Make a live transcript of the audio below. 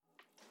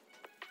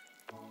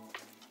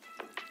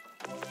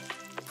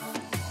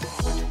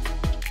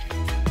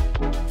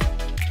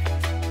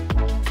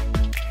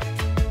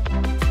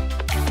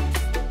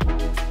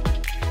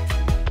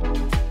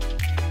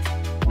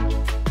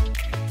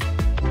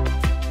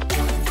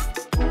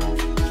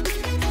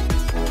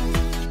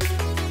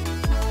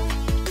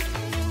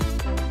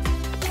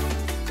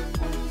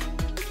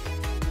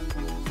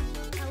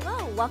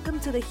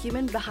welcome to the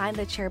Human Behind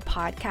the Chair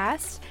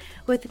podcast.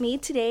 With me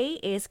today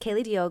is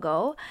Kailey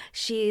Diogo.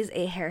 She's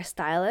a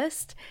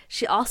hairstylist.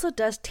 She also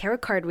does tarot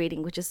card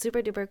reading, which is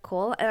super duper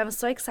cool, and I'm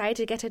so excited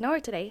to get to know her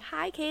today.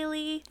 Hi,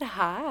 Kailey.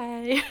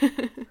 Hi.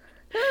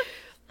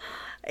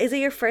 Is it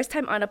your first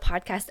time on a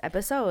podcast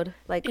episode?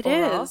 It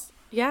is.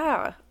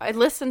 Yeah. I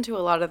listen to a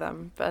lot of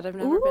them, but I've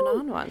never been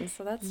on one,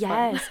 so that's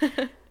fun.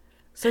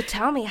 So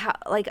tell me,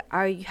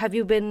 have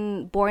you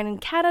been born in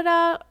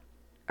Canada?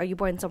 Are you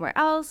born somewhere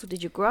else?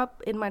 Did you grow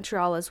up in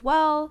Montreal as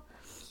well?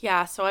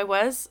 Yeah, so I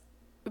was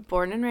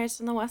born and raised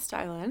in the West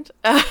Island.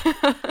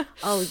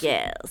 Oh,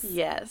 yes.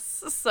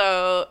 Yes.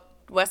 So,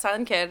 West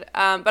Island kid.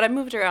 But I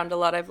moved around a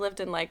lot. I've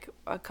lived in like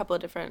a couple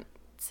of different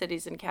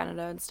cities in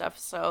Canada and stuff.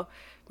 So,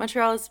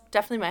 Montreal is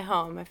definitely my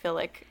home. I feel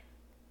like,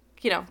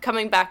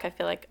 coming back, I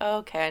feel like, oh,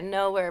 okay, I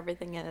know where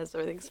everything is.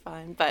 Everything's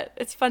fine. But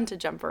it's fun to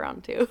jump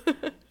around too.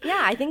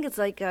 Yeah, I think it's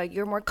like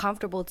you're more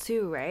comfortable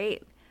too,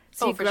 right?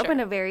 So you grew up sure. in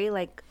a very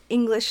like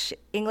English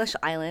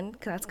island,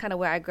 'cause that's kind of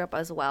where I grew up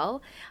as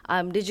well.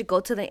 Did you go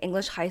to the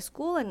English high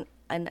school and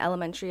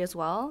elementary as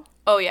well?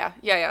 Oh, yeah.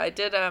 I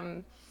did.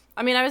 I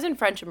was in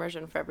French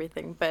immersion for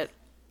everything, but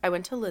I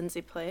went to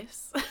Lindsay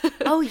Place.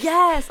 Oh,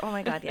 yes. Oh,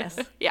 my God, yes.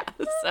 Yeah,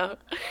 so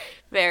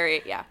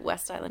very,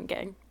 West Island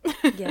gang.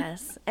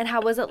 Yes. And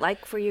how was it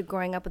like for you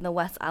growing up in the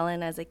West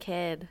Island as a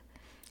kid?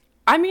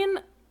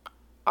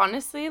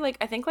 Honestly,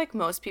 I think like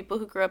most people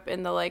who grew up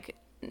in the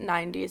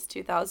 90s,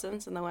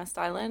 2000s in the West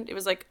Island, it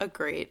was like a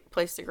great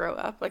place to grow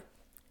up.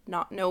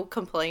 No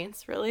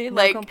complaints, really.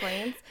 No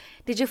complaints.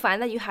 Did you find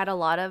that you had a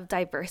lot of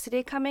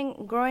diversity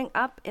growing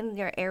up in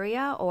your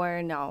area,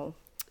 or no?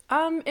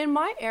 In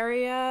my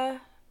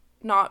area,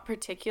 not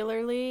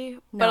particularly,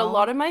 but a No?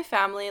 lot of my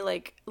family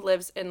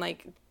lives in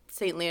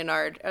Saint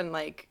Leonard and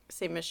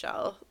Saint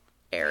Michel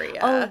area.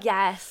 Oh,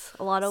 yes.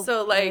 A lot of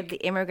where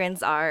the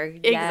immigrants are.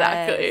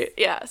 Exactly. Yes.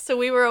 Yeah. So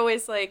we were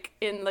always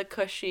in the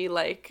cushy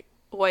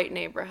white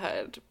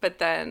neighborhood, but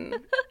then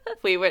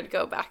we would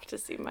go back to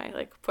see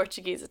my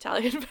Portuguese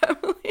Italian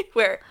family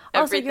where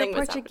everything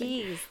was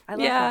Portuguese.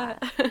 happening. I love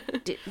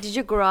that. Did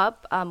you grow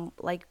up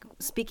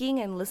speaking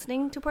and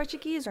listening to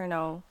Portuguese or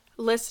no?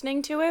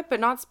 Listening to it, but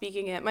not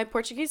speaking it. My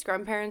Portuguese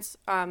grandparents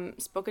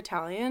spoke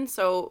Italian,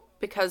 so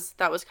because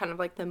that was kind of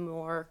the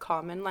more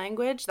common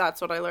language,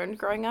 that's what I learned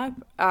growing up.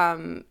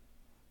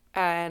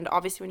 And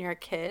obviously when you're a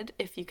kid,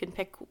 if you can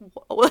pick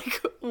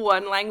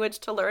one language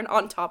to learn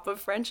on top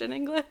of French and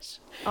English.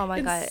 Oh my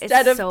God,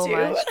 instead it's of so two.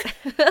 much.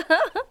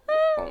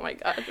 Oh my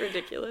God,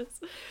 ridiculous.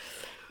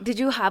 Did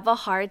you have a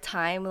hard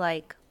time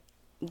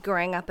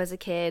growing up as a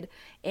kid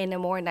in a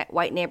more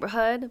white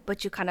neighborhood,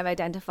 but you kind of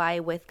identify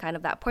with kind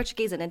of that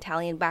Portuguese and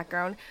Italian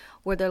background?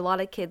 Were there a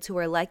lot of kids who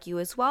were like you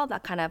as well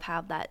that kind of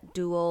have that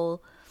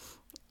dual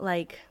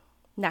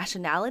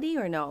nationality,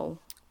 or no?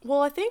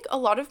 Well, I think a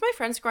lot of my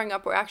friends growing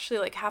up were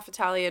actually half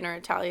Italian or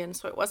Italian,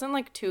 so it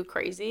wasn't too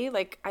crazy.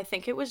 I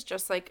think it was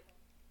just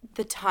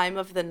the time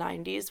of the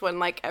 90s when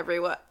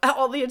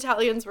all the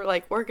Italians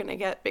were we're gonna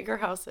get bigger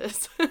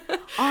houses. Oh,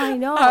 I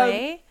know,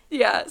 eh?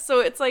 Yeah,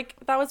 so it's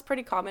that was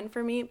pretty common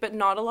for me, but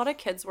not a lot of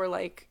kids were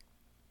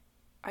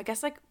I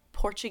guess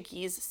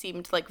Portuguese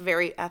seemed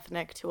very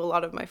ethnic to a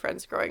lot of my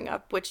friends growing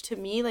up, which to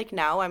me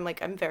now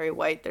I'm very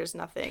white, there's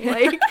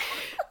nothing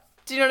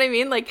do you know what I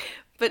mean?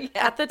 But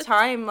at the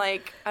time, I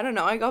don't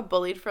know, I got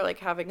bullied for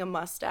having a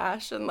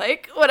mustache and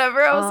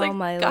whatever. I was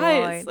my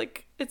guys,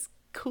 Lord. it's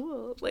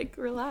cool,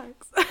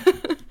 relax.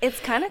 It's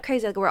kind of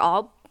crazy. I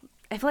feel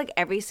like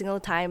every single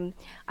time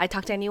I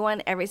talk to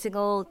anyone, every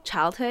single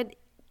childhood,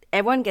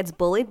 everyone gets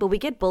bullied, but we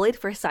get bullied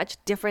for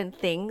such different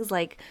things,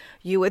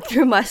 you with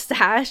your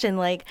mustache,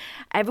 and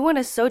everyone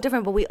is so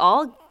different, but we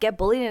all get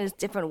bullied in a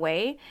different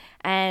way.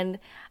 And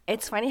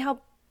it's funny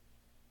how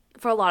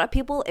for a lot of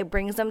people it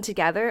brings them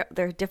together,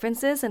 their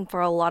differences, and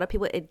for a lot of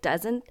people it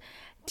doesn't.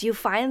 Do you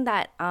find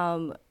that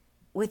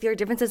with your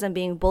differences and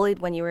being bullied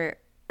when you were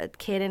a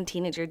kid and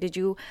teenager, did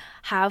you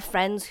have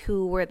friends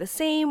who were the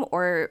same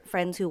or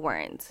friends who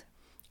weren't?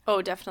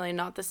 Oh, definitely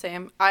not the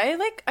same.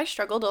 I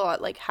struggled a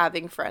lot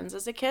having friends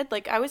as a kid.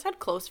 I always had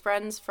close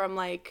friends from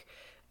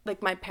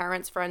my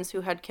parents' friends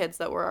who had kids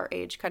that were our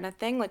age kind of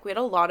thing. We had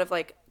a lot of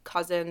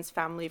cousins,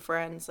 family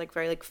friends,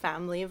 very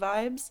family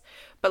vibes.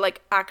 But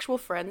actual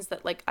friends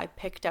that I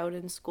picked out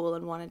in school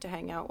and wanted to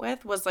hang out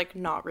with was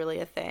not really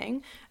a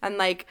thing.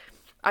 And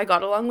I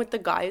got along with the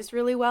guys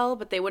really well,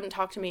 but they wouldn't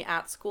talk to me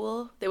at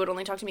school. They would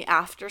only talk to me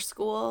after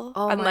school.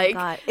 Oh, and my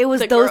God. It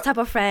was those type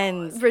of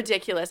friends.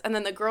 Ridiculous. And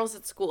then the girls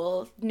at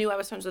school knew I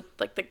was friends with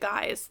the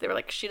guys. They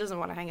were she doesn't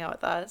want to hang out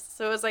with us.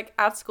 So it was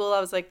at school I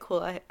was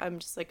cool, I'm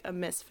just a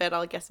misfit.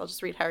 I guess I'll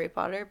just read Harry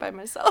Potter by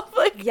myself.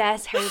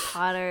 Yes, Harry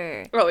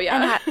Potter. Oh,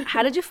 yeah. And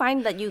how did you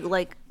find that you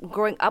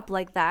growing up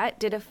like that?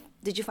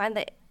 Did you find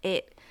that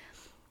it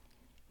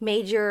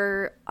made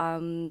your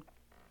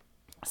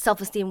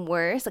self-esteem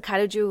worse? How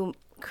did you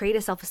create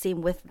a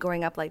self-esteem with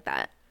growing up like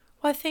that?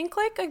 Well, I think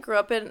I grew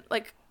up in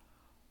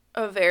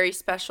a very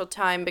special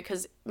time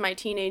because my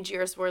teenage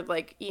years were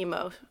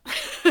emo.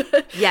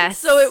 Yes.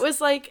 So it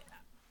was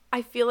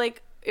I feel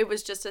it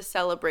was just a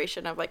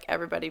celebration of like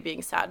everybody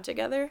being sad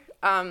together.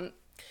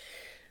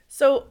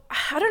 So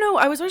I don't know.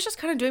 I was always just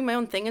kind of doing my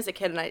own thing as a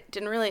kid, and it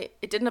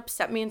didn't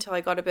upset me until I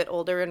got a bit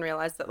older and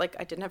realized that like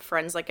I didn't have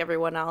friends like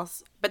everyone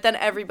else. But then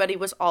everybody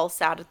was all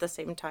sad at the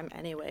same time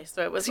anyway.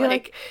 So it was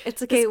like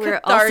it's okay, we're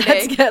all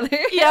sad together.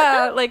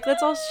 Yeah, like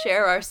let's all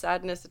share our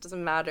sadness. It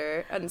doesn't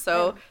matter. And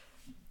so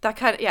that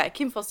kind of, it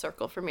came full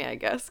circle for me, I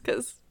guess,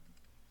 because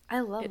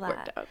I love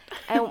that.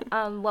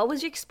 And what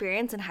was your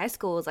experience in high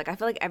school? Like, I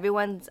feel like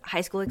everyone's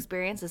high school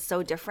experience is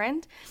so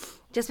different,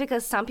 just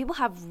because some people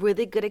have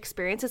really good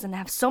experiences and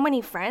have so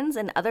many friends,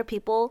 and other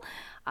people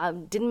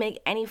didn't make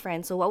any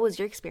friends. So what was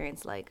your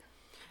experience like?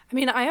 I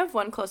mean, I have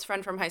one close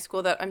friend from high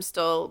school that I'm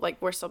still, like,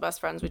 we're still best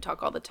friends. We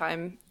talk all the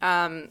time.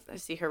 I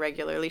see her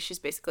regularly. She's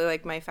basically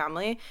like my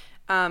family.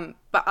 But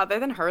other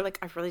than her, like,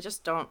 I really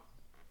just don't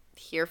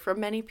hear from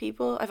many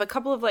people. I have a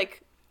couple of,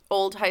 like,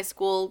 old high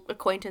school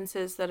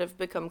acquaintances that have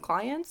become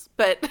clients,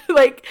 but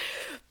like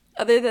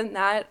other than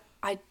that,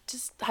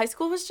 high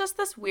school was just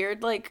this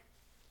weird like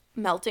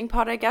melting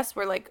pot, I guess,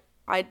 where like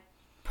I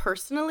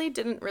personally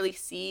didn't really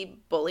see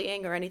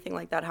bullying or anything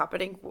like that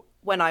happening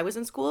when I was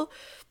in school.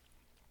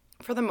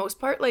 For the most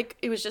part, like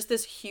it was just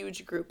this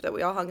huge group that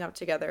we all hung out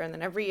together, and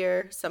then every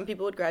year some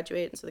people would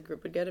graduate and so the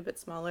group would get a bit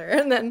smaller,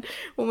 and then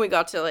when we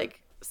got to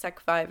like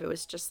Sec 5 it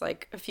was just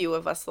like a few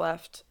of us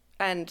left,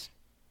 and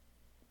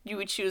you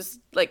would choose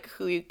like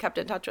who you kept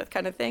in touch with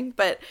kind of thing.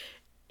 But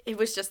it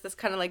was just this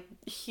kind of like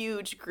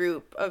huge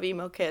group of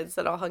emo kids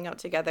that all hung out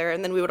together,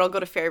 and then we would all go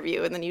to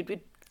Fairview, and then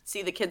you'd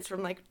see the kids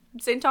from like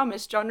St.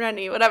 Thomas, John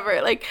Rennie, whatever.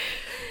 Like,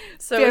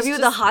 so Fairview,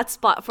 the hot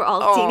spot for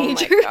all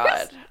teenagers. Oh my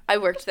god, I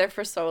worked there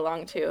for so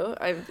long too.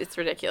 It's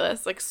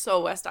ridiculous, like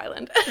so West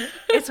Island.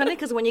 It's funny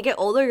because when you get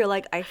older, you're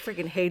like, I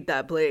freaking hate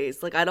that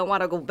place. Like, I don't want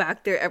to go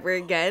back there ever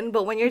again.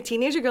 But when you're a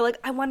teenager, you're like,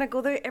 I want to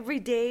go there every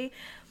day.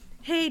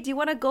 Hey, do you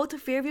want to go to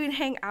Fairview and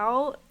hang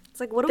out? It's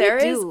like, what do we do? There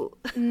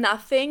is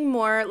nothing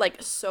more like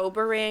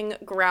sobering,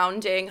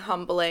 grounding,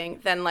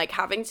 humbling than like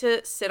having to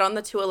sit on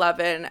the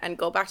 211 and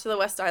go back to the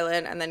West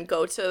Island and then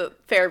go to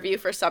Fairview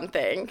for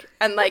something.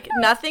 And like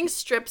nothing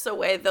strips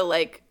away the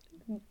like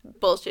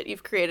bullshit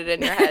you've created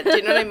in your head. Do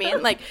you know what I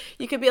mean? Like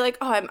you could be like,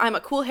 oh, I'm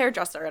a cool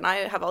hairdresser and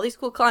I have all these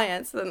cool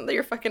clients, and then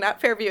you're fucking at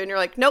Fairview and you're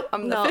like, nope,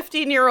 I'm the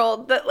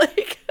 15-year-old that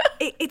like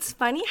it's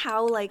funny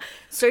how like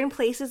certain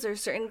places or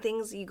certain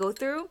things you go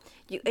through,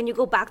 you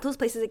go back to those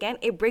places again,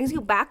 it brings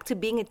you back to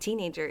being a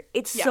teenager.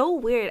 It's so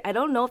weird. I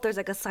don't know if there's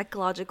like a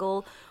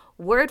psychological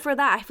word for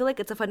that. I feel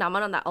like it's a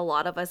phenomenon that a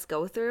lot of us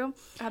go through.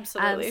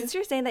 Absolutely. Since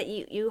you're saying that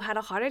you had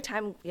a harder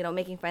time,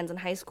 making friends in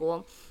high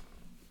school,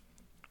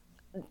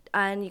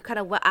 and you kind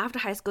of went after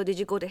high school, did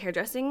you go to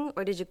hairdressing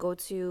or did you go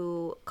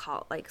to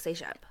like say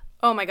shop?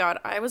 Oh my god,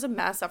 I was a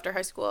mess after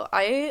high school.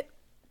 I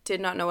did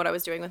not know what I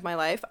was doing with my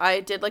life. I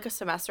did like a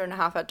semester and a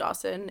half at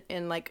Dawson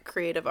in like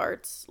creative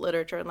arts,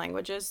 literature and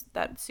languages,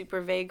 that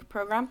super vague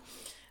program.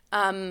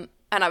 And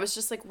I was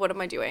just like, what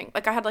am I doing?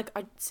 Like I had like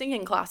a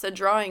singing class, a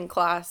drawing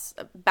class,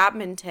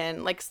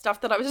 badminton, like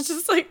stuff that I was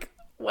just like,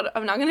 what?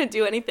 I'm not going to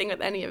do anything with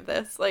any of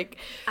this. Like,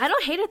 I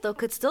don't hate it though,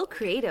 'cause it's still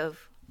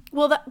creative.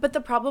 Well, but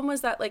the problem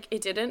was that, like,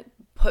 it didn't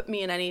put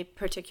me in any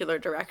particular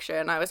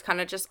direction. I was kind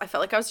of just, I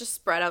felt like I was just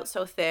spread out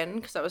so thin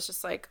because I was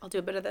just like, I'll do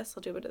a bit of this,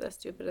 I'll do a bit of this,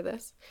 do a bit of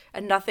this.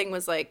 And nothing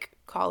was, like,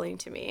 calling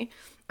to me.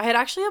 I had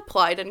actually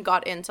applied and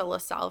got into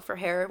LaSalle for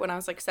hair when I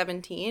was, like,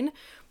 17.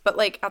 But,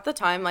 like, at the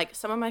time, like,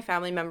 some of my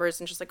family members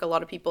and just, like, a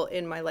lot of people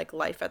in my, like,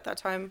 life at that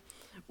time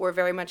were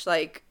very much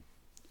like,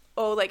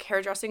 oh, like,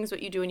 hairdressing is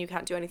what you do and you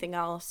can't do anything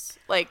else.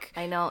 Like,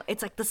 I know.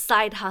 It's, like, the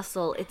side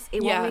hustle.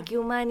 It won't make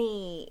you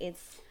money.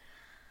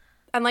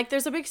 And, like,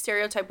 there's a big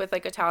stereotype with,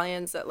 like,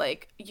 Italians that,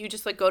 like, you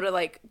just, like, go to,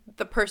 like,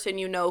 the person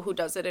you know who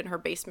does it in her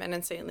basement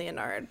in St.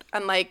 Leonard.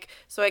 And, like,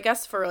 so I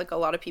guess for, like, a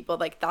lot of people,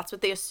 like, that's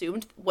what they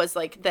assumed was,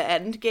 like, the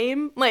end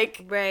game.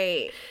 Like,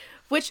 right.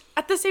 Which,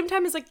 at the same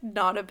time, is, like,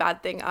 not a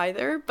bad thing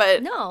either.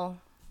 But no.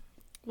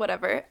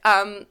 Whatever.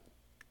 I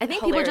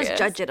think hilarious. People just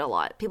judge it a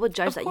lot. People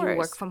judge of that course. You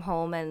work from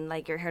home and,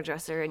 like, you're a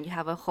hairdresser and you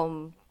have a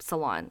home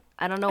salon.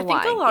 I don't know I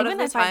why. Think a lot Even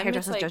of the time,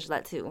 hairdressers like, judge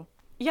that, too.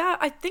 Yeah,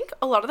 I think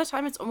a lot of the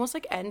time it's almost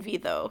like envy,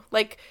 though.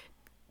 Like,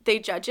 they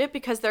judge it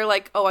because they're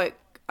like, oh,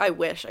 I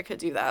wish I could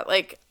do that.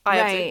 Like, I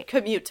have to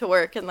commute to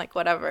work and, like,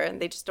 whatever.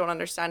 And they just don't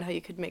understand how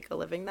you could make a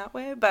living that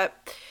way.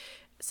 But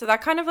so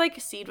that kind of, like,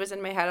 seed was in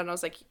my head and I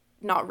was, like,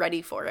 not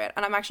ready for it.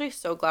 And I'm actually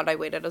so glad I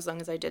waited as long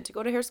as I did to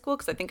go to hair school,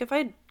 because I think if I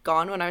had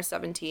gone when I was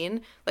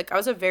 17, like, I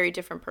was a very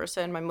different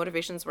person. My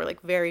motivations were,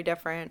 like, very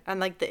different. And,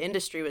 like, the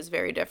industry was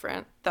very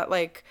different. That,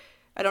 like,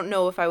 I don't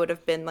know if I would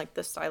have been, like,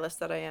 the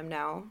stylist that I am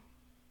now.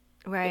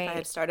 Right. If I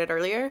had started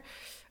earlier.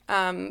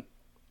 But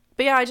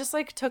yeah, I just,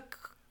 like,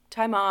 took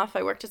time off.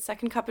 I worked at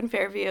Second Cup in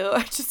Fairview.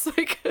 I just,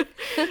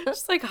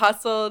 like,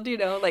 hustled, you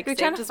know, like,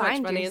 saved as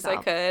much money as I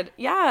could.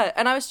 Yeah.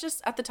 And I was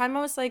just, at the time, I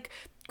was, like,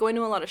 going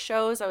to a lot of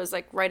shows. I was,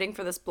 like, writing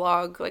for this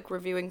blog, like,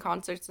 reviewing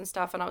concerts and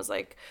stuff. And I was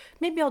like,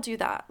 maybe I'll do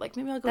that. Like,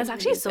 maybe I'll go. That's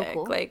actually music. So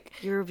cool. Like,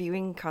 you're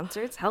reviewing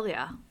concerts? Hell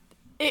yeah.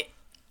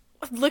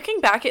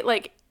 Looking back at,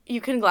 like, you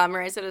can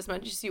glamorize it as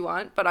much as you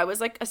want, but I was,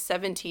 like, a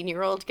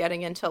 17-year-old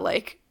getting into,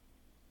 like,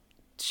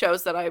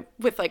 shows that I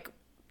with like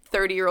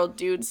 30-year-old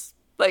dudes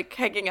like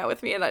hanging out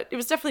with me, and it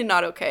was definitely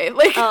not okay.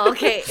 Like, oh,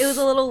 okay, it was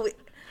a little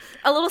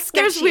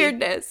sketchy. There's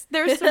weirdness.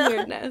 There's some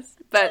weirdness,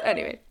 but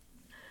anyway.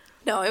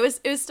 No, it was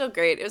still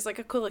great. It was like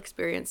a cool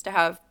experience to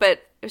have,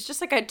 but it was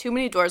just like I had too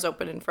many doors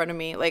open in front of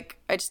me. Like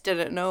I just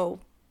didn't know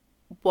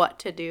what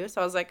to do,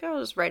 so I was like, oh, I'll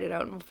just write it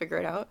out and we'll figure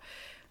it out.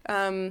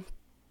 Then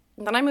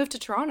I moved to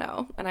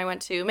Toronto and I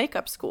went to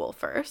makeup school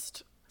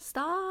first.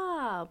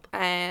 Stop.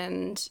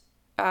 And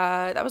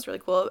that was really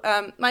cool.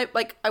 I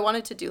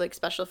wanted to do like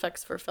special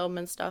effects for film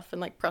and stuff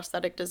and like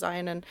prosthetic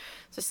design, and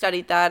so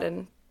studied that,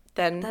 and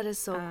then that is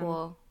so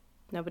cool.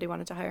 Nobody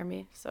wanted to hire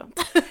me, so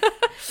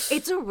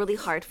it's a really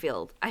hard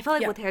field. I feel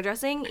like with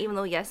hairdressing, even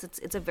though yes,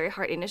 it's a very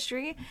hard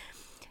industry,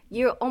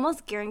 you're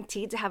almost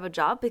guaranteed to have a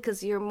job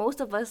because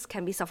most of us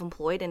can be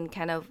self-employed and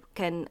kind of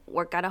can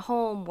work at a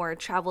home or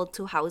travel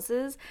to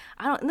houses.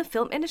 In the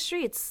film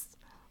industry, it's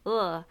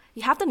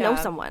you have to know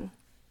someone.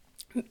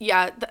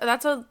 Yeah,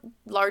 that's a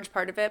large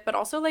part of it, but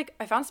also like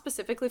I found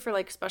specifically for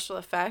like special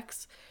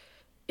effects,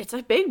 it's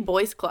a big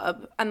boys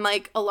club, and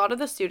like a lot of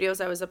the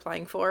studios I was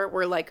applying for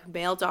were like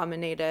male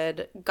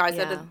dominated, guys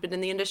that had been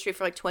in the industry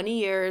for like 20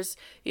 years.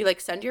 You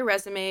like send your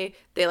resume,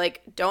 they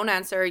like don't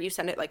answer, you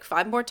send it like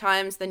 5 more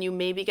times, then you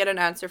maybe get an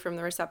answer from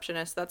the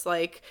receptionist that's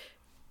like,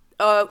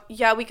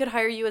 yeah, we could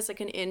hire you as like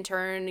an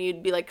intern.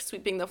 You'd be like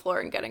sweeping the floor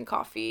and getting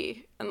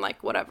coffee and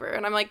like whatever.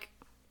 And I'm like,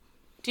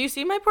 do you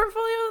see my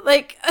portfolio?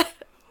 Like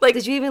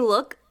did you even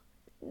look?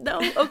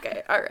 No.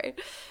 Okay. All right.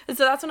 And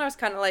so that's when I was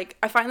kind of like,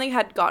 I finally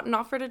had gotten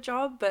offered a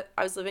job, but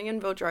I was living in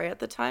Vaudreuil at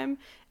the time,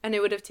 and it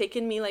would have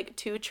taken me like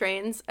 2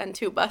 trains and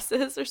 2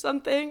 buses or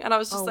something. And I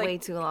was just like, way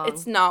too long.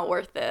 It's not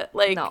worth it.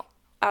 Like, no,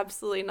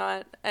 absolutely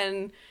not.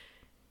 And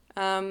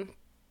then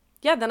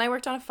I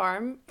worked on a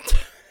farm.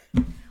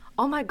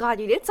 Oh my God,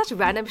 you did such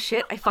random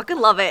shit. I fucking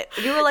love it.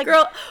 You were like,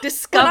 girl,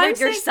 discovered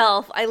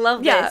yourself. I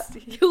love this.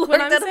 You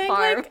worked at a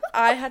farm. Like,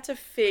 I had to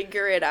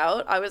figure it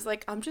out. I was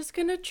like, I'm just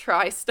gonna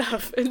try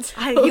stuff.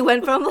 You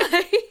went from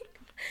like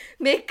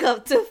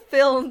makeup to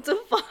film to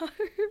farm.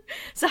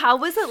 So how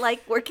was it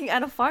like working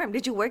at a farm?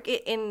 Did you work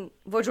in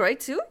Vaudreuil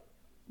too?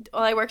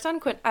 Well, I worked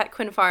at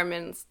Quinn Farm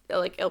in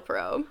like Il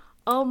Perot.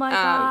 Oh my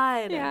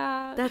God.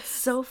 Yeah. That's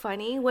so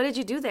funny. What did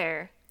you do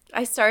there?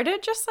 I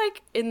started just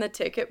like in the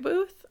ticket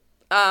booth.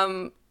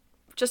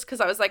 Just because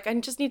I was like, I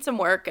just need some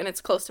work and it's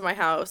close to my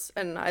house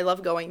and I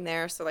love going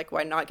there, so like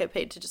why not get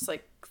paid to just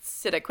like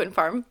sit at Quinn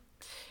Farm.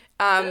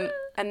 And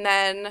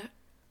then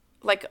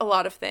like a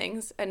lot of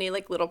things, any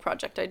like little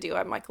project I do,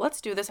 I'm like,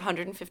 let's do this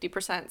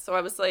 150%. So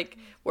I was like,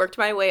 worked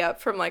my way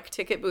up from like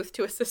ticket booth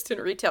to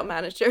assistant retail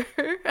manager.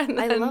 And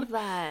then, I love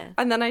that.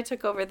 And then I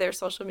took over their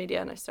social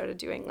media and I started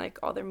doing like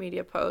all their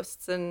media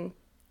posts and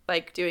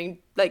like doing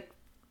like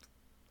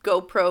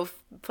GoPro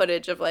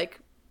footage of like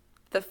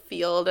the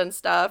field and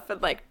stuff,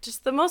 and like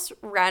just the most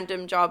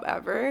random job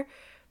ever,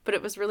 but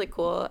it was really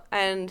cool.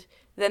 And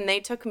then they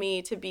took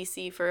me to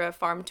BC for a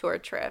farm tour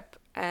trip,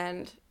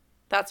 and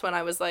that's when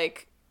I was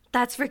like,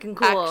 that's freaking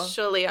cool.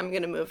 Actually, I'm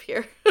gonna move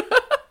here.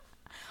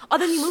 Oh,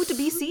 then you moved to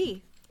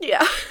BC.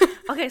 Yeah.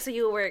 Okay, so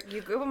you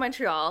grew up in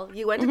Montreal,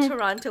 you went to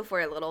Toronto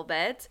for a little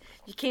bit,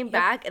 you came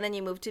back, and then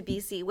you moved to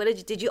BC. What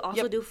did you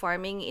also do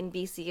farming in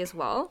BC as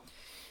well?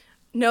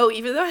 No,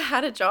 even though I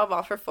had a job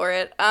offer for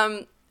it,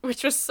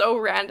 which was so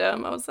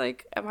random. I was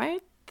like, am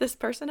I this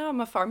person now?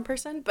 I'm a farm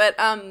person. But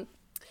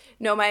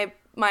no,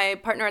 my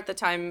partner at the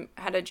time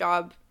had a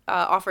job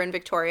offer in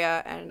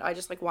Victoria, and I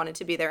just like wanted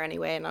to be there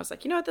anyway. And I was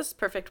like, you know what, this is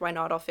perfect. Why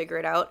not? I'll figure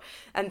it out.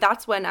 And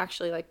that's when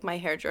actually like my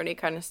hair journey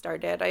kind of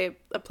started. I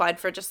applied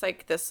for just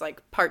like this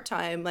like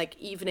part-time like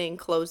evening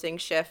closing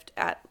shift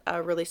at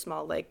a really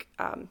small like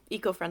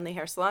eco-friendly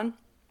hair salon.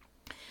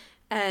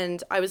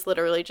 And I was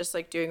literally just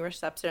like doing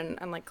reception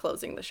and like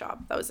closing the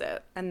shop. That was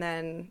it. And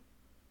then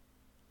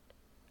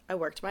I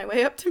worked my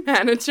way up to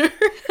manager.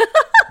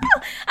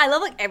 I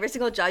love like every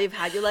single job you've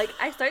had. You're like,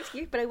 I started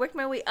here, but I worked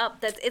my way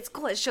up. It's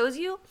cool. It shows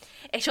the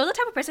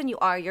type of person you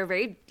are. You're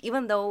very,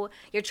 even though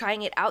you're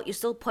trying it out, you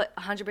still put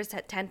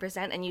 100%,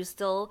 10%, and you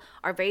still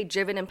are very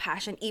driven and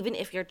passionate, even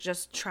if you're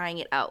just trying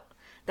it out.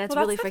 That's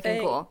really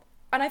freaking cool.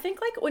 And I think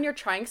like when you're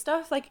trying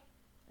stuff, like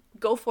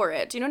go for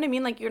it. Do you know what I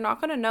mean? Like you're not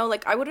gonna know.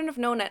 Like I wouldn't have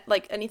known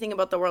like anything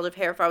about the world of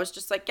hair if I was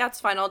just like, yeah,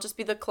 it's fine. I'll just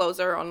be the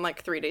closer on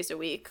like 3 days a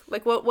week.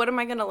 Like what am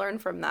I gonna learn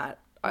from that?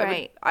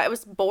 Right. I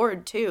was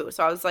bored too,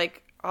 so I was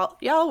like,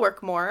 I'll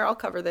work more. I'll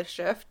cover this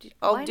shift.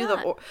 I'll do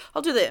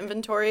the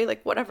inventory,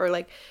 like whatever.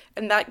 Like,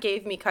 and that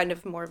gave me kind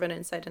of more of an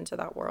insight into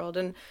that world.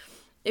 And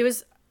it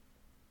was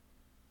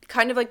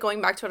kind of like going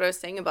back to what I was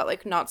saying about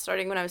like not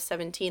starting when I was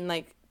 17.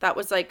 Like that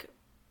was like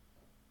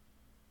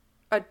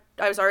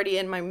I was already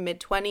in my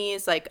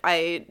mid-20s. Like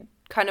I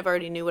kind of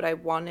already knew what I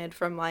wanted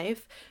from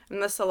life,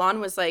 and the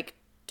salon was like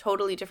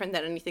totally different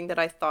than anything that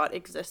I thought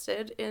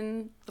existed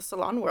in the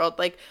salon world.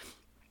 Like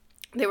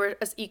they were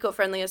as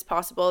eco-friendly as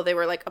possible. They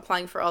were like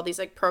applying for all these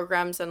like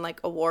programs and like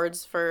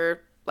awards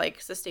for like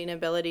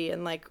sustainability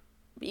and like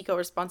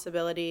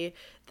eco-responsibility.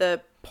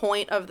 The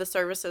point of the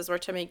services were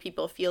to make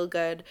people feel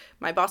good.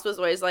 My boss was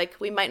always like,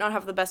 we might not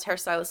have the best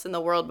hairstylist in the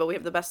world, but we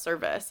have the best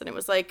service. And it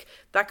was like,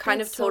 that kind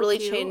That's of so totally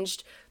cute.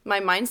 changed my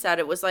mindset.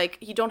 It was like,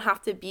 you don't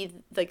have to be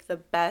like the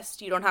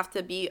best. You don't have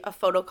to be a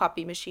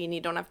photocopy machine.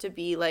 You don't have to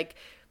be like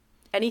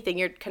anything.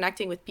 You're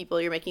connecting with people.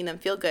 You're making them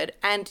feel good.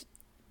 And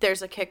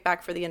there's a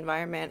kickback for the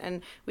environment.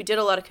 And we did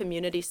a lot of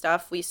community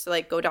stuff. We used to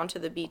like go down to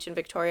the beach in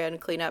Victoria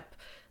and clean up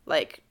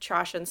like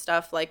trash and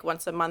stuff like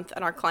once a month,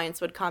 and our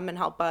clients would come and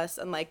help us.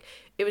 And like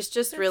it was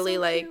just That's really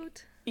so like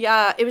cute.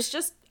 yeah, it was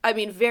just, I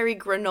mean, very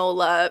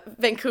granola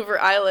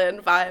Vancouver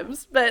Island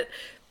vibes. But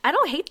I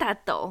don't hate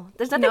that though.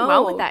 There's nothing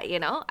wrong with no, that, you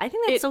know? I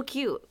think that's it so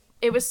cute.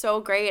 it was so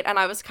great. And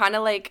I was kind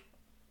of like,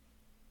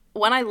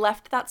 when I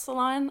left that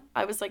salon,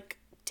 I was like,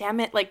 damn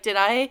it, like did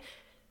I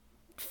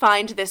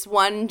find this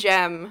one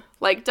gem,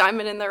 like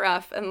diamond in the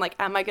rough, and like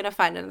am I gonna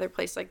find another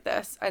place like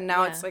this? And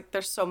now Yeah. it's like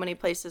there's so many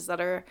places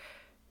that are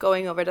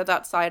going over to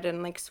that side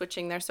and like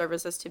switching their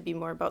services to be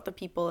more about the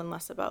people and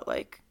less about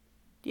like,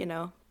 you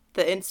know,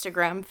 the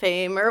Instagram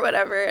fame or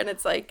whatever. And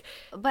it's like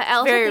But I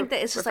also very think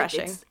that it's just like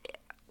refreshing.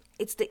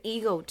 it's the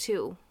ego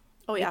too.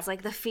 Oh yeah. It's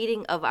like the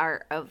feeding of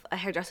a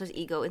hairdresser's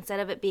ego. Instead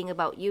of it being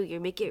about you, you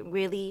make it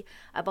really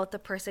about the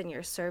person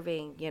you're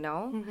serving, you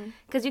know?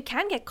 Because you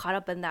can get caught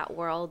up in that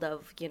world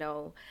of, you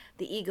know,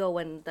 the ego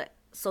and the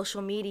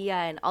social media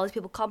and all these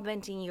people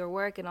complimenting your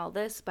work and all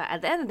this. But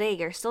at the end of the day,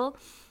 you're still,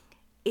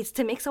 it's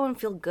to make someone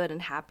feel good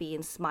and happy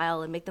and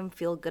smile and make them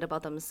feel good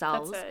about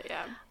themselves. That's it,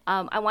 yeah.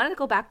 I wanted to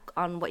go back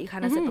on what you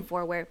kind of said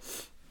before, where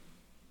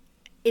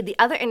the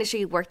other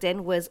industry you worked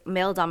in was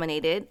male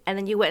dominated, and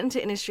then you went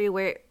into industry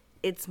where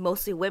it's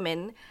mostly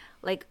women.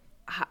 Like,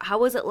 how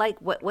was it like?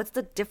 What's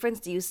the difference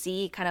do you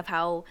see? Kind of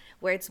how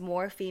where it's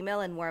more female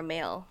and more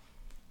male.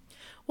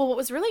 Well, what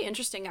was really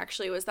interesting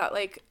actually was that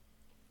like,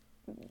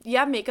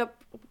 yeah,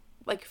 makeup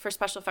like for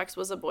special effects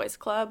was a boys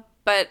club,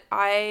 but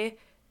I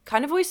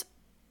kind of always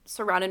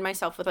surrounded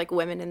myself with like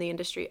women in the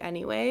industry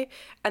anyway.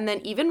 And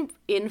then even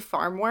in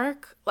farm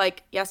work,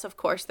 like yes, of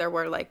course there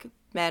were like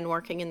men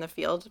working in the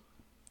field,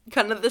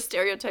 kind of the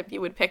stereotype you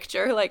would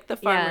picture, like the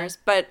farmers,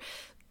 but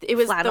it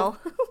was Flannel.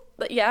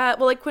 yeah,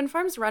 well, like Quinn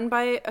Farm's run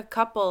by a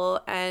couple,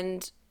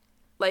 and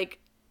like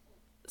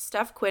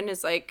Steph Quinn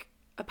is like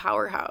a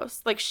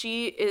powerhouse. Like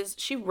she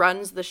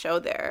runs the show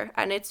there,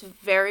 and it's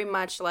very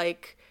much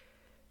like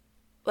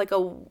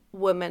a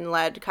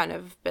woman-led kind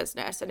of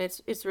business, and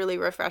it's really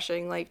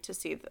refreshing like to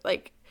see that,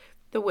 like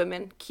the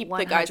women keep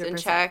the guys in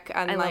 100%. check,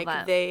 and I love like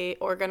that. they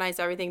organize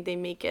everything, they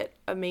make it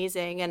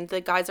amazing, and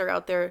the guys are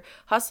out there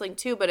hustling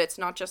too. But it's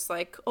not just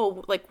like,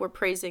 oh, like we're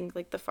praising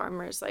like the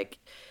farmers, like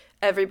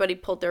everybody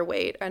pulled their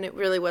weight, and it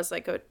really was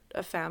like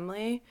a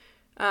family.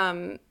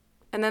 And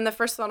then the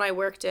first salon I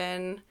worked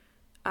in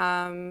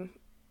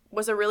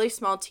was a really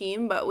small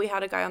team, but we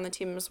had a guy on the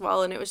team as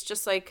well, and it was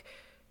just like,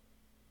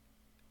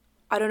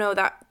 I don't know,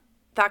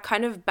 that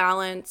kind of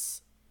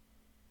balance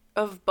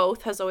of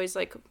both has always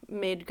like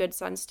made good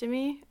sense to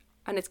me,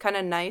 and it's kind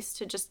of nice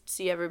to just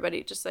see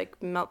everybody just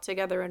like melt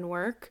together and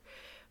work.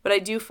 But I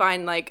do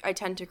find like I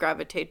tend to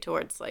gravitate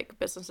towards like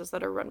businesses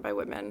that are run by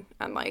women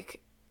and like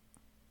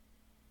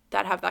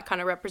that have that kind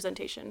of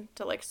representation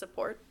to like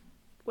support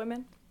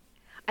women.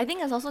 I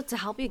think it's also to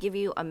help you, give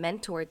you a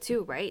mentor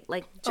too, right?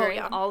 Like during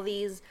yeah. all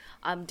these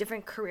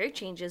different career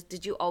changes,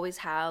 did you always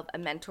have a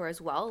mentor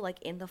as well,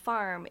 like in the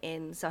farm,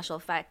 in special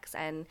effects,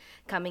 and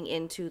coming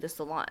into the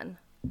salon?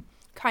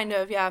 Kind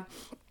of, yeah.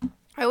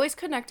 I always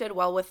connected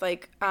well with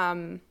like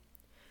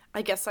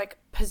I guess like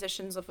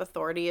positions of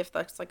authority, if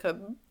that's like a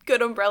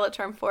good umbrella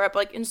term for it. But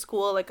like in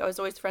school, like I was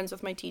always friends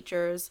with my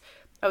teachers.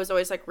 I was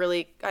always like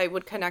really, I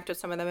would connect with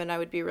some of them, and I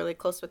would be really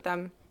close with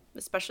them,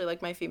 especially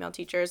like my female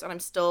teachers. And I'm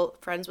still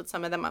friends with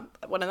some of them.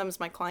 One of them is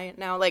my client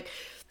now. Like,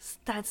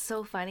 That's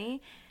so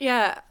funny.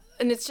 yeah.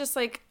 And it's just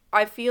like,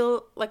 I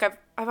feel like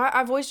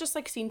I've always just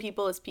like seen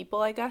people as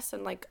people, I guess.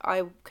 And like,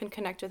 I can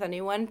connect with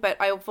anyone, but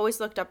I've always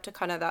looked up to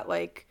kind of that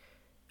like,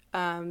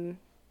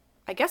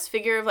 I guess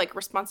figure of like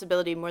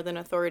responsibility more than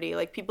authority,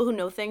 like people who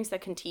know things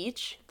that can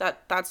teach.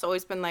 That's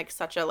always been like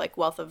such a like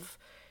wealth of,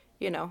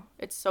 you know,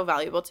 it's so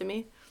valuable to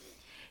me.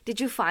 Did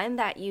you find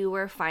that you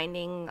were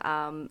finding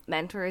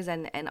mentors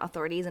and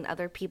authorities and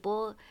other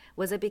people?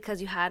 Was it because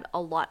you had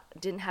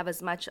didn't have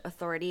as much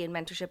authority and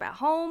mentorship at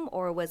home,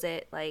 or was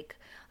it like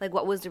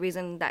what was the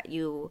reason that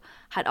you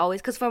had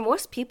always? Because for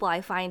most people, I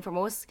find for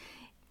most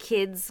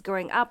kids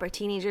growing up or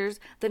teenagers,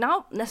 they're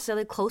not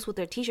necessarily close with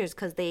their teachers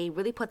because they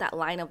really put that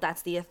line of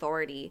that's the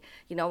authority.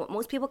 You know,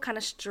 most people kind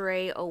of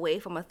stray away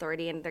from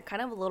authority, and they're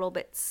kind of a little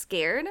bit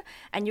scared,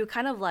 and you're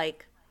kind of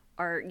like,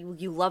 or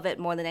you love it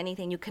more than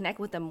anything, you connect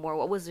with them more.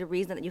 What was the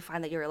reason that you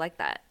find that you were like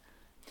that?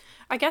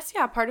 I guess,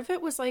 yeah, part of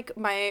it was like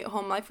my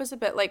home life was a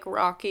bit like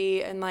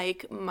rocky, and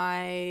like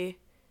I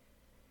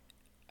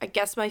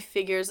guess my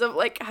figures of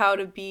like how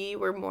to be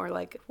were more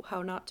like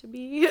how not to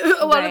be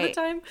a lot of the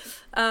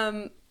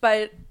time.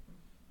 But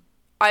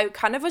I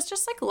kind of was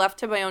just like left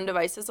to my own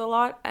devices a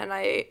lot, and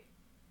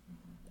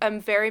I'm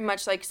very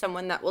much like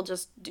someone that will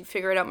just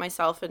figure it out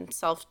myself and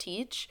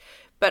self-teach.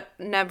 but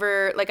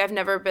never, like, I've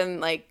never been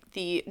like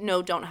the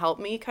no, don't help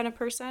me kind of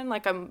person.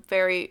 Like, I'm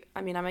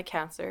a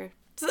Cancer.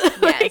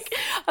 Yes. Like,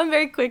 I'm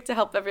very quick to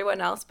help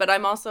everyone else, but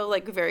I'm also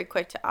like very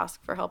quick to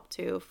ask for help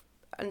too.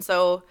 And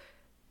so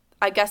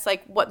I guess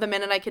like the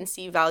minute I can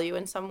see value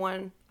in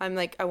someone, I'm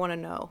like, I want to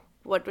know.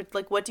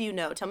 What do you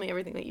know? Tell me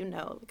everything that you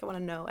know. Like, I want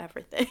to know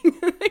everything.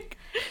 Like,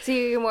 So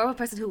you're more of a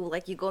person who,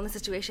 like, you go in the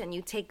situation and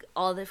you take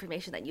all the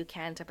information that you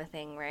can, type of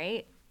thing,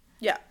 right?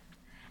 yeah.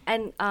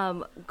 And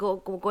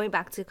going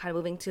back to kind of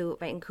moving to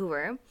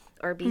Vancouver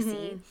or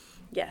BC,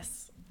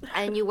 Yes.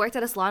 and you worked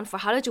at a salon for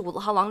how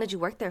long did you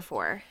work there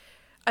for?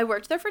 I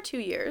worked there for 2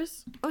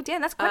 years. Oh,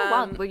 damn, that's quite a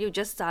while. Were you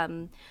just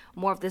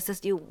more of the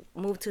you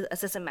moved to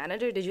assistant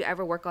manager? Did you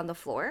ever work on the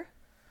floor?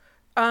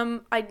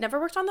 I'd never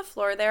worked on the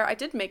floor there. I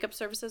did makeup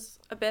services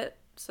a bit,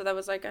 so that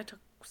was like I took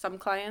some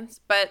clients,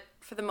 but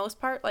for the most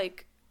part,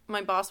 like,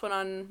 my boss went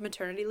on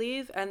maternity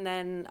leave, and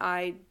then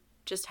I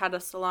just had a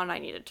salon I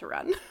needed to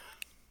run.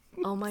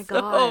 Oh my So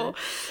God.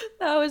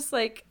 that was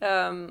like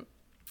a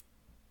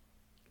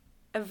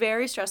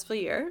very stressful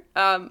year.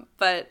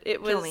 But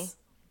it Kill was me.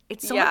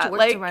 It's so yeah, much work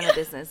like, to run a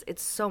business.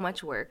 It's so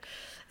much work.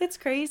 it's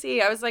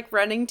crazy. I was like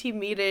running team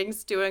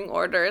meetings, doing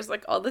orders,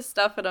 like all this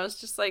stuff, and I was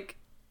just like,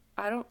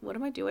 what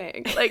am I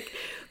doing? Like,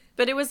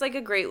 but it was like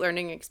a great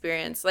learning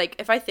experience. Like,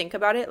 if I think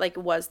about it, like,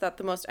 was that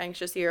the most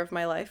anxious year of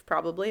my life?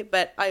 Probably,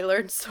 but I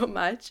learned so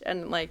much,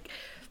 and like,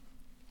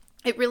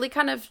 it really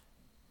kind of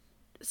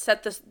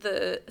set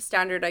the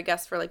standard, I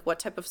guess, for like what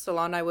type of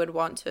salon I would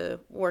want to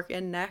work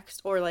in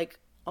next, or like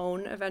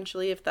own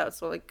eventually, if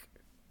that's like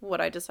what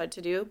I decide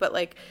to do. But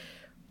like,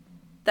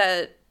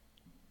 that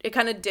it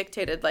kind of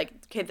dictated like,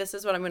 okay, this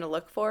is what I'm going to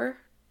look for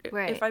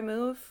Right. if I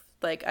move.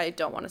 Like, I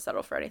don't want to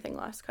settle for anything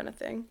less, kind of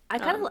thing. I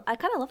kind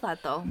of love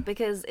that though,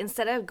 because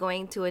instead of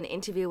going to an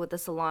interview with the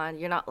salon,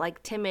 you're not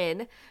like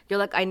timid. You're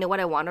like, I know what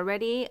I want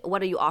already.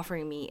 What are you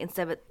offering me?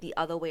 Instead of the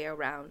other way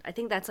around. I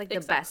think that's like the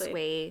Exactly. best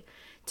way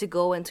to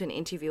go into an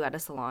interview at a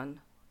salon.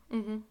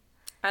 And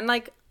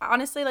like,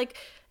 honestly, like,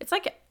 it's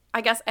like,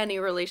 I guess, any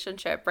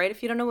relationship, right?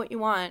 If you don't know what you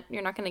want,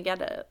 you're not going to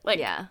get it. Like,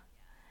 Yeah.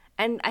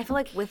 And I feel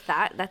like with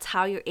that, that's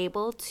how you're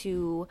able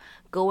to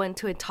go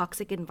into a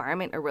toxic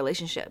environment or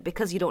relationship,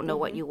 because you don't know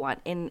what you want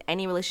in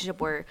any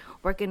relationship or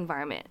work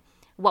environment.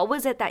 What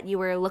was it that you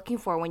were looking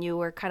for when you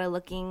were kind of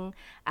looking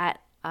at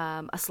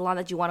a salon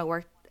that you want to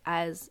work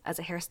as a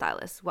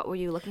hairstylist? What were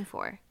you looking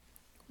for?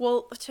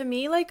 well, to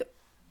me, like,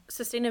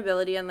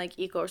 sustainability and like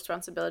eco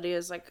responsibility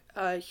is like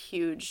a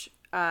huge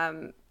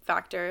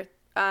factor.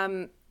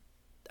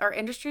 Our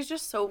industry is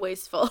just so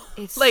wasteful.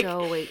 It's like,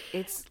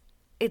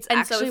 it's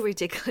And so actually if-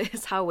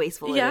 ridiculous how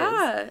wasteful it is.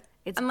 yeah.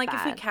 It's And like,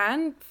 if we bad.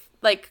 can,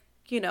 like,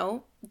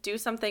 do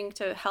something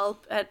to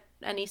help at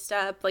any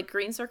step, like,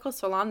 Green Circle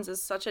Salons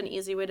is such an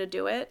easy way to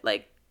do it.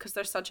 Like, because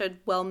they're such a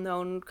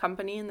well-known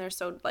company and they're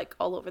so like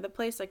all over the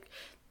place. Like,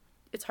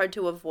 it's hard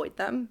to avoid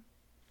them.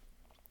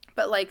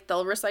 But like,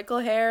 they'll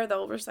recycle hair,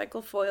 they'll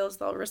recycle foils,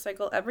 they'll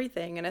recycle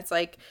everything, and it's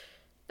like,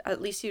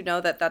 at least you know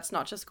that that's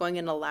not just going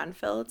in a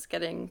landfill. It's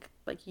getting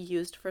like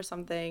used for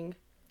something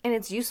And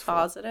it's useful.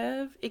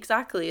 positive.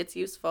 Exactly, it's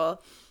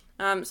useful.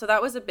 So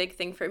that was a big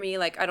thing for me.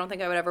 Like, I don't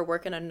think I would ever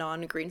work in a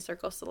non-Green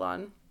Circle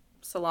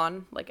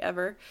salon like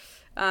ever.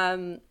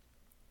 And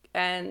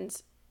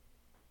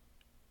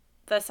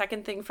the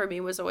second thing for me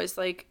was always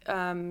like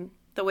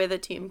the way the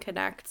team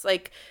connects.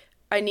 Like,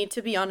 I need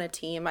to be on a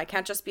team. I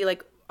can't just be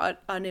like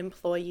an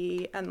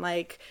employee and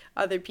like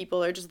other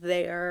people are just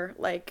there.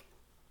 Like,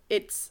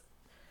 it's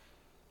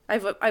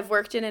I've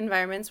worked in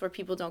environments where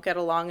people don't get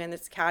along and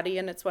it's catty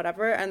and it's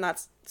whatever, and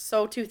that's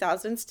so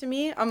 2000s to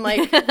me. I'm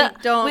like, we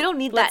don't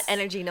need that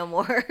energy no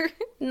more.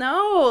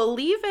 No,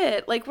 leave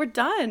it. Like, we're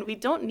done. We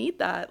don't need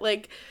that.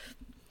 Like,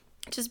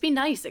 just be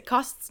nice. It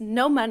costs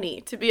no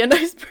money to be a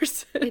nice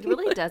person. It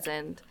really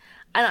doesn't.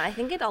 I don't know, I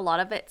think a lot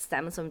of it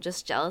stems from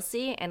just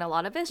jealousy, and a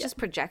lot of it's just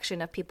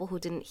projection of people who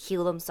didn't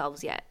heal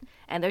themselves yet,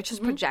 and they're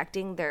just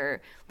projecting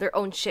their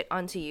own shit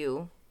onto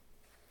you.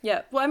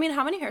 Yeah. Well, I mean,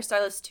 how many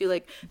hairstylists too,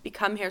 like,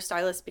 become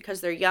hairstylists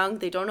because they're young,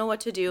 they don't know what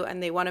to do,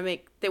 and they want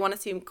to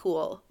seem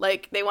cool.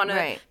 Like, they want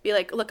to be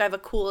like, look, I have a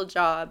cool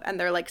job, and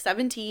they're like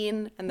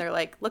 17, and they're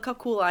like, look how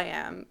cool I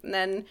am.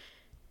 And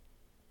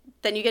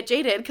then you get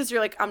jaded because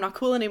you're like, I'm not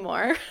cool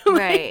anymore. Like,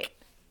 Right.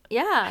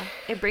 Yeah.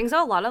 It brings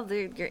out a lot of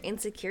your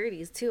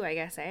insecurities too, I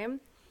guess, eh?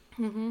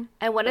 Mm-hmm.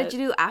 And what did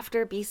you do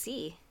after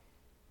BC?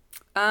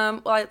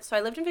 Well, I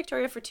lived in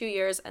Victoria for 2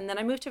 years, and then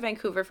I moved to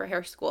Vancouver for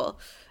hair school.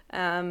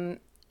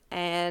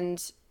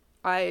 And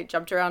I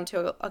jumped around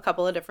to a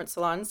couple of different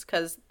salons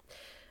because I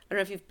don't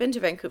know if you've been to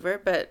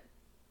Vancouver, but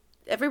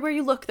everywhere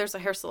you look, there's a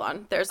hair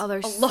salon. There's So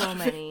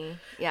many.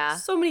 Yeah.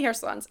 so many hair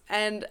salons.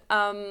 And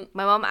my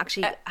mom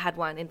actually had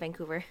one in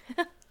Vancouver.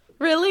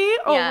 really?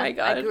 Oh Yeah, my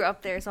God. I grew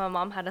up there, so my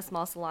mom had a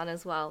small salon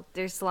as well.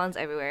 There's salons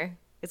everywhere.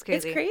 It's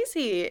crazy. It's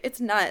crazy. It's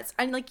nuts.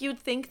 And like, you'd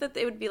think that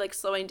they would be like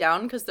slowing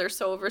down because they're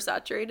so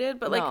oversaturated,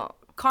 but like, No.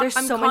 I'm There's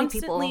so many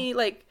people. constantly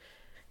like,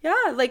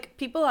 yeah, like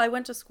people I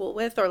went to school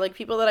with or like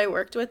people that I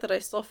worked with that I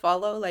still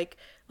follow, like,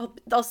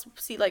 they'll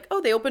see like, oh,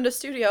 they opened a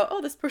studio.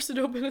 Oh, this person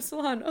opened a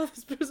salon. Oh,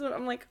 this person.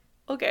 I'm like,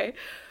 okay.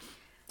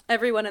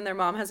 Everyone and their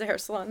mom has a hair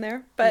salon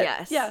there. But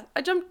Yes. yeah,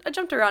 I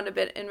jumped around a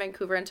bit in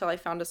Vancouver until I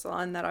found a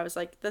salon that I was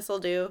like, this'll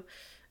do.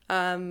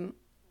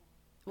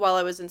 While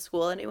I was in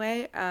school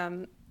anyway.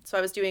 So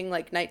I was doing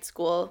like night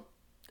school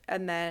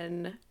and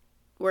then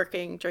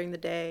working during the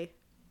day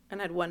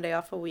and had one day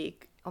off a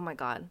week. Oh my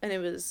God. And it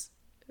was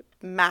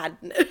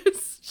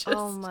madness. Just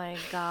Oh my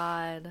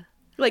God.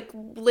 like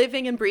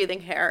living and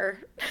breathing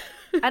hair.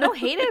 I don't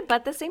hate it, but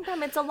at the same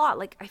time, it's a lot.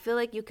 Like, I feel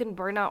like you can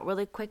burn out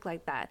really quick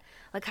like that.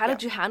 Like, how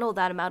did you handle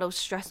that amount of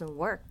stress and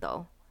work,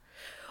 though?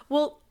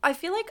 Well, I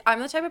feel like I'm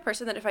the type of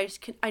person that if I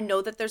just can, I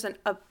know that there's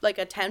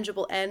a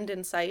tangible end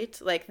in sight.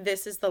 Like,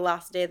 this is the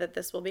last day that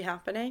this will be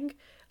happening.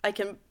 I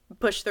can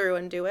push through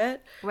and do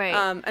it. Right.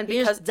 And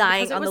You're because just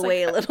dying on the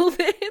way a little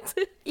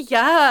bit.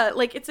 yeah,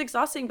 like it's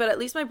exhausting, but at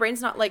least my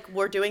brain's not like,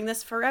 we're doing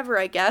this forever,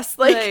 I guess.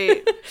 Like,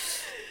 Right.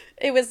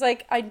 it was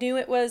like, I knew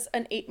it was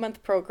an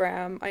 8-month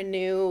program. I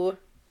knew,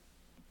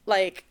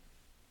 like,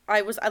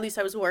 I was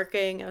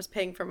working. I was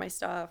paying for my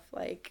stuff.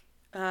 Like,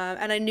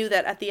 and I knew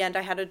that at the end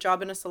I had a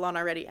job in a salon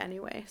already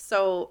anyway.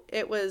 So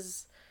it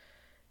was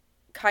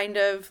kind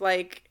of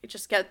like,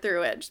 just get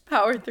through it. Just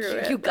power through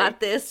it. You got like,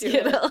 this,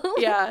 you know?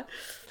 Yeah.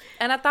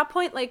 And at that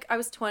point, like, I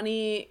was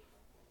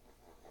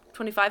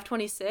 25,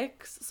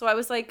 26. So I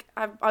was like,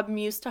 I'm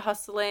used to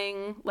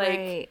hustling. Like,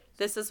 Right.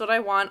 This is what I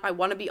want. I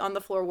want to be on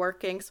the floor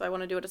working, so I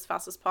want to do it as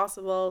fast as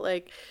possible.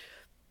 Like,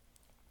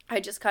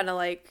 I just kind of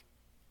like,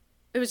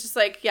 it was just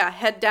like, yeah,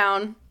 head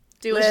down,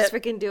 Let's just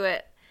freaking do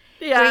it.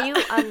 Yeah. Were you,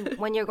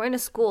 when you're going to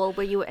school,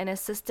 were you an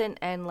assistant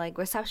and, like,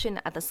 reception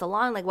at the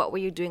salon? Like, what were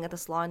you doing at the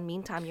salon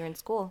meantime you're in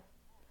school?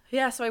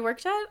 Yeah, so I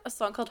worked at a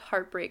salon called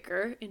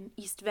Heartbreaker in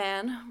East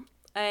Van.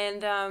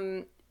 And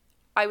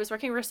I was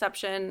working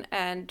reception,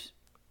 and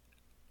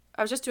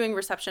I was just doing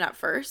reception at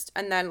first,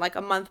 and then like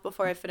a month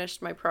before I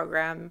finished my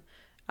program,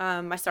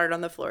 I started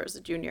on the floor as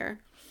a junior.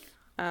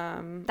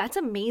 That's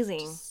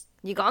amazing.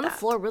 You got on the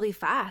floor really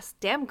fast.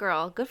 Damn,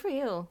 girl. Good for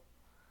you.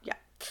 Yeah.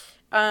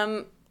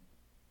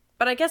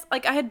 But I guess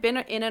like I had been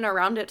in and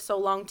around it so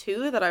long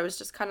too that I was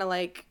just kind of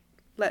like,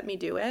 let me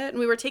do it. And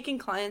we were taking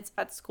clients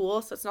at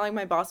school, so it's not like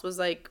my boss was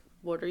like,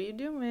 what are you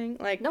doing?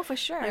 Like, No, for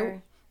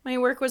sure. my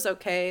work was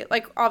okay.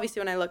 Like, obviously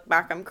when I look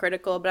back, I'm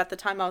critical, but at the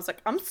time I was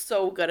like, I'm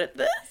so good at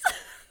this.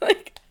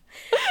 Like,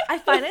 I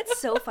find it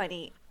so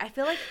funny. I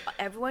feel like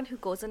everyone who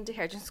goes into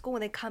hairdressing school,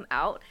 when they come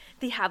out,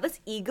 they have this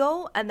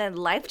ego, and then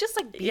life just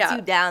like beats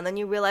you down. Then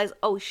you realize,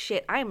 oh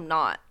shit, I am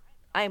not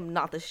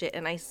the shit,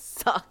 and I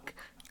suck.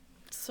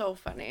 So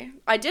funny.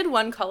 I did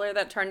one color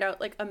that turned out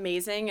like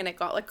amazing, and it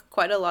got like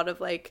quite a lot of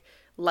like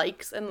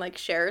likes and like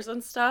shares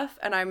and stuff,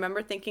 and I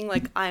remember thinking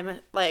like, I'm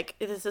like,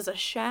 this is a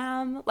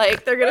sham,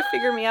 like they're gonna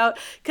figure me out,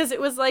 because it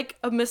was like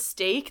a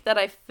mistake that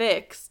I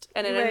fixed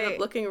and it ended up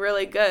looking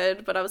really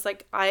good, but I was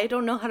like, I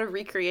don't know how to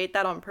recreate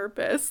that on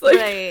purpose. Like,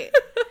 right.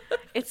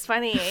 It's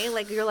funny, eh?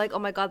 Like, you're like, oh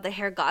my god, the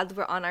hair gods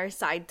were on our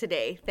side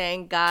today,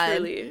 thank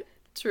God.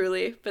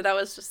 Truly, but that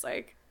was just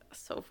like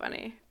so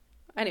funny.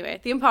 Anyway,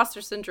 the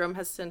imposter syndrome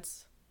has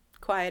since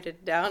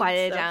quieted down,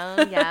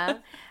 yeah.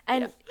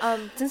 And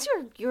since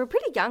you were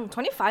pretty young,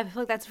 25, I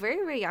feel like that's very,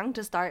 very young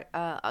to start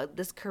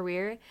this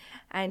career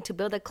and to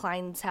build a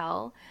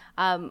clientele.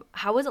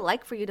 How was it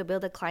like for you to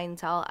build a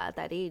clientele at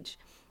that age?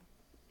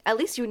 At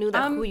least you knew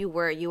that who you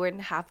were. You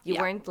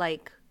weren't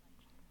like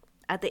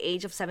at the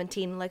age of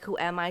 17, like, who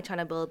am I, trying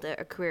to build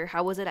a career.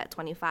 How was it at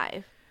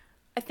 25?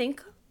 I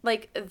think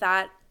like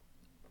that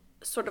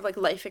sort of like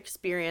life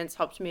experience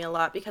helped me a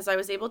lot, because I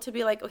was able to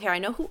be like, okay, I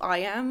know who I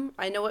am,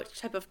 I know what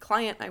type of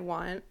client I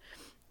want,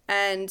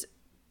 and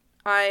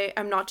I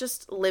am not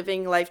just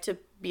living life to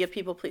be a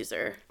people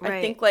pleaser. Right.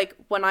 I think like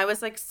when I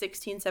was like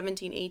 16,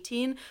 17,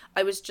 18,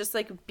 I was just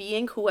like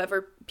being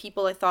whoever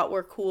people I thought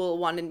were cool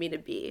wanted me to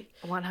be.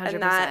 100%.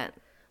 And that,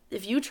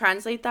 if you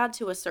translate that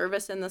to a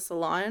service in the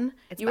salon,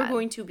 you are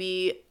going to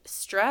be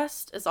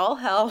stressed as all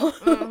hell.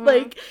 Mm-hmm.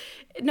 Like,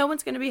 no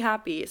one's going to be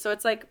happy. So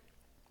it's like,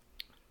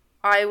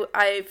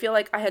 I feel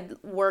like I had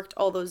worked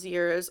all those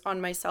years on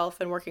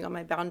myself and working on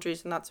my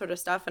boundaries and that sort of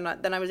stuff. And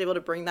then I was able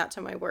to bring that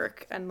to my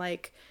work and,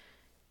 like,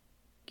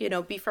 you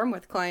know, be firm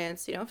with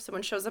clients. You know, if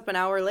someone shows up an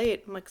hour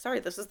late, I'm like, sorry,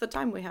 this is the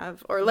time we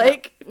have. Or,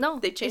 like, no,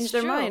 they changed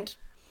their mind.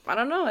 I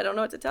don't know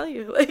what to tell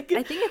you. Like,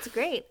 I think it's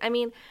great. I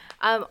mean,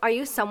 are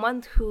you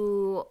someone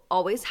who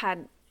always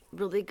had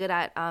really good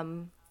at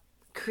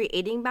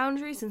creating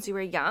boundaries since you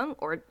were young?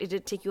 Or did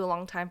it take you a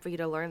long time for you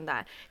to learn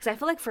that? Because I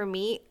feel like for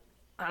me,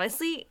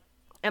 honestly,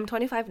 I'm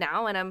 25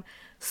 now, and I'm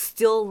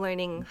still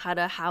learning how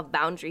to have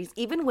boundaries,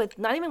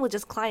 not even with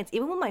just clients,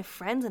 even with my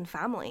friends and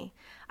family.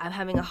 I'm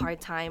having a hard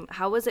time.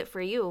 How was it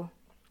for you?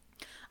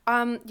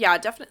 Yeah,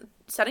 definitely.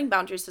 Setting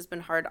boundaries has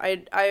been hard.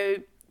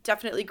 I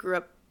definitely grew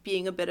up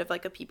being a bit of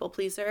like a people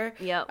pleaser.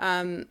 Yep.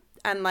 And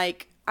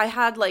like I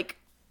had like,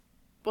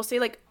 we'll say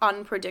like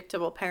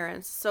unpredictable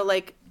parents. So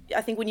like, I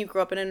think when you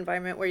grow up in an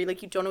environment where you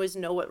don't always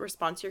know what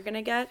response you're going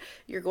to get,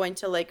 you're going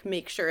to like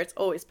make sure it's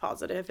always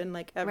positive in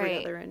like every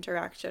other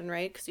interaction,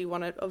 right? Because you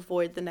want to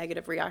avoid the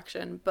negative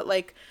reaction. But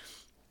like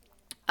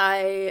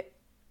I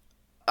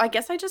I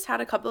guess I just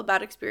had a couple of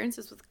bad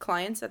experiences with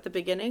clients at the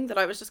beginning that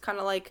I was just kind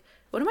of like,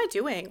 what am I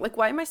doing? Like,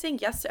 why am I saying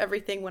yes to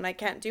everything when I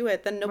can't do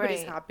it? Then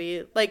nobody's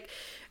happy. Like,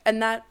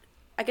 and that,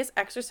 I guess,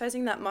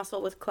 exercising that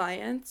muscle with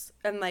clients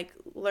and like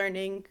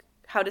learning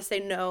how to say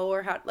no,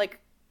 or how, like,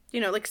 you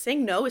know, like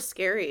saying no is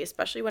scary,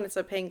 especially when it's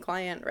a paying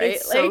client, right?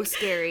 It's like, so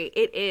scary.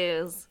 It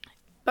is.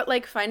 But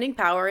like finding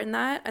power in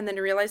that and then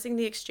realizing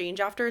the exchange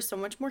after is so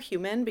much more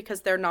human,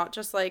 because they're not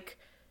just like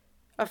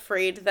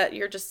afraid that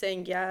you're just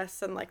saying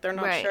yes, and like they're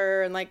not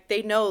sure, and like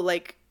they know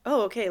like,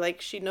 oh, okay,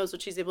 like she knows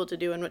what she's able to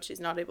do and what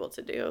she's not able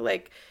to do,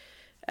 like,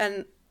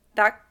 and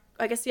that,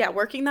 I guess, yeah,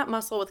 working that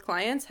muscle with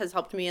clients has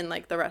helped me in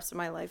like the rest of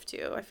my life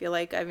too. I feel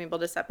like I'm able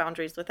to set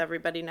boundaries with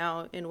everybody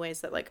now in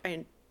ways that like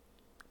I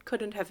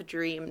couldn't have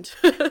dreamed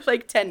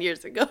like 10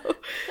 years ago.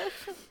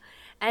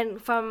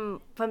 And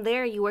from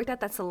there, you worked at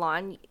that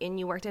salon, and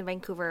you worked in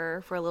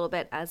Vancouver for a little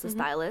bit as a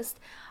stylist.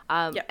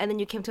 And then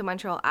you came to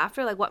Montreal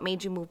after. Like, what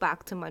made you move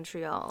back to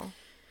Montreal?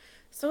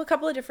 So a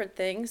couple of different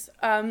things.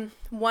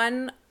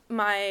 One,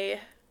 my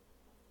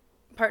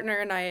partner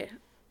and I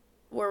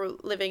were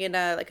living in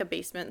a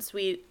basement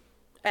suite.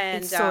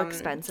 And it's so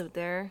expensive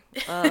there.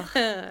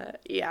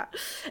 Yeah.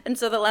 And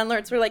so the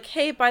landlords were like,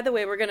 hey, by the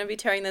way, we're going to be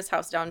tearing this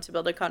house down to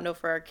build a condo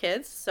for our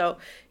kids. So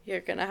you're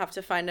going to have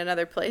to find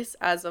another place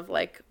as of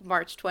like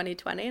March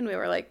 2020. And we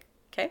were like,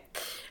 okay.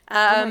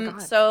 Oh my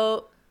God.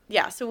 So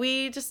yeah, so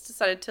we just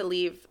decided to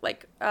leave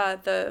like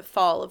the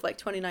fall of like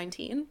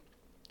 2019.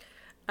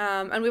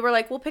 And we were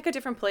like, we'll pick a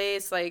different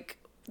place. Like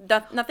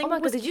nothing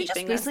was keeping us there. Did you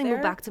just recently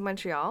move back to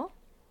Montreal?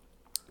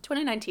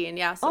 2019,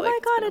 yeah. So oh my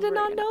like, God, I did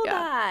not know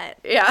that.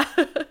 Yeah.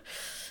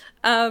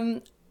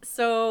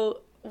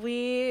 So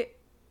we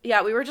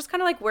were just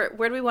kind of like, where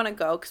do we want to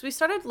go? Because we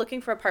started looking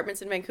for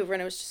apartments in Vancouver,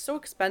 and it was just so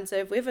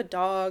expensive. We have a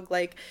dog.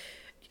 Like,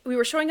 we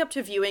were showing up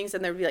to viewings,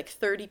 and there'd be like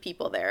 30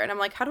 people there. And I'm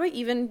like, how do I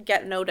even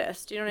get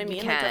noticed? You know what I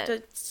mean? Like, I have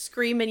to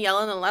scream and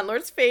yell in the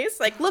landlord's face.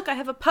 Like, look, I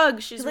have a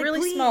pug. She's like,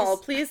 really small.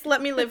 Please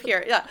let me live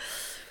here. Yeah.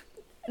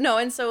 No,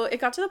 and so it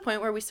got to the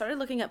point where we started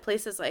looking at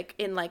places like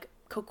in like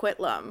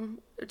Coquitlam,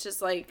 which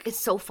is like, it's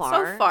so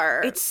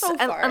far. It's so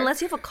far.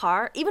 Unless you have a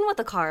car, even with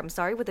a car, I'm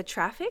sorry, with the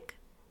traffic.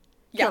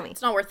 Yeah,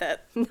 it's not worth it.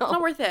 No. It's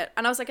not worth it.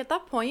 And I was like, at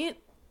that point,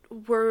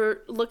 we're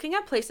looking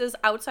at places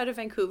outside of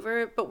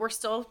Vancouver, but we're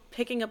still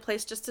picking a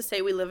place just to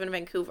say we live in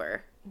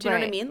Vancouver. Do you know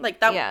what I mean?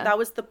 Like that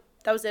was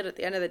it at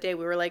the end of the day.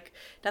 We were like,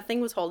 nothing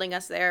was holding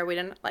us there. We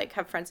didn't like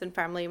have friends and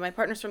family. My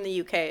partner's from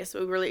the UK, so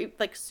we were really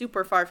like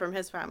super far from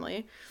his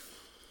family.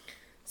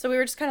 So we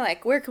were just kind of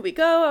like, where could we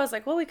go? I was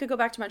like, well, we could go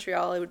back to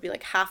Montreal. It would be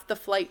like half the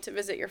flight to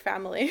visit your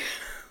family.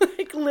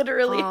 Like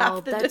literally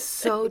half the distance. That's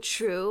so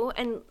true.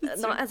 And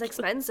not as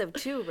expensive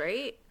too,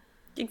 right?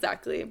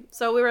 Exactly.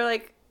 So we were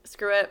like,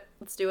 screw it.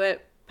 Let's do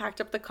it.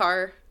 Packed up the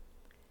car,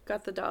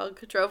 got the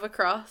dog, drove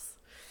across.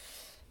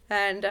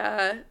 And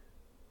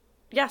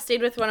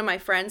stayed with one of my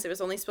friends. It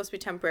was only supposed to be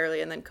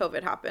temporarily, and then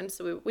COVID happened.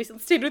 So we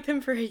stayed with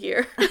him for a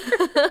year.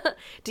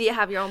 Do you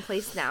have your own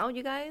place now,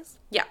 you guys?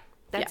 Yeah.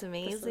 That's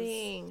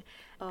amazing.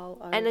 All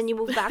ours. And then you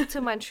moved back to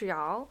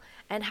Montreal.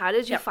 And how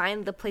did you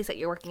find the place that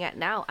you're working at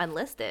now,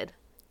 unlisted?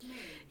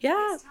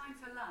 Yeah.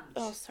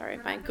 Oh, sorry.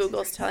 My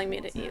Google's telling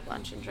me to eat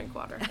lunch and drink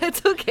water.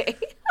 It's okay.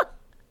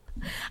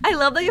 I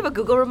love that you have a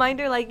Google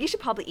reminder. Like, you should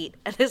probably eat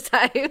at this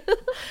time.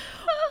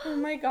 Oh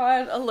my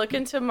God. I'll look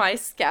into my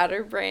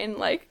scatterbrain,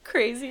 like,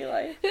 crazy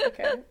life.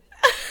 Okay.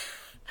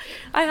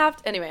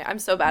 Anyway, I'm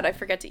so bad. I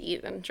forget to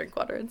eat and drink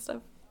water and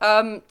stuff.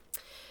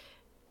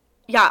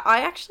 Yeah,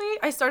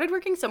 I started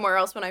working somewhere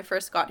else when I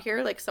first got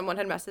here. Like, someone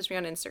had messaged me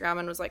on Instagram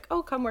and was like,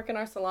 oh, come work in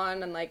our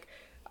salon. And, like,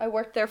 I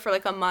worked there for,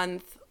 like, a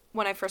month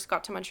when I first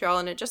got to Montreal,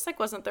 and it just, like,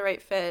 wasn't the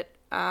right fit.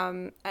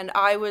 And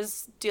I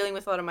was dealing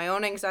with a lot of my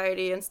own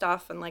anxiety and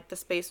stuff, and, like, the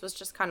space was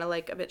just kind of,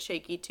 like, a bit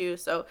shaky, too.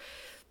 So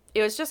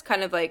it was just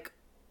kind of, like,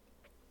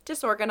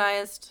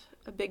 disorganized,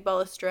 a big ball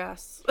of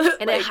stress.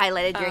 And like, it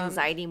highlighted your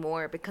anxiety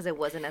more because it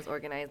wasn't as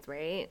organized,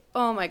 right?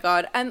 Oh my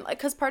God. And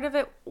because part of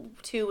it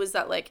too was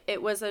that like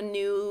it was a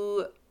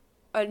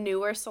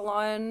newer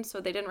salon, so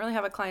they didn't really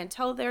have a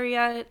clientele there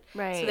yet.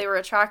 Right. So they were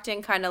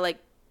attracting kind of like,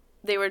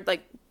 they were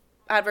like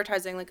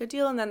advertising like a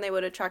deal, and then they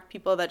would attract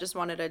people that just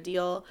wanted a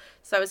deal.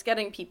 So I was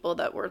getting people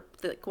that were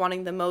like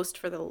wanting the most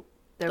for the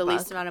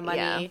least amount of money.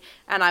 Yeah.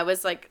 And I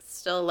was like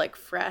still like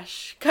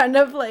fresh, kind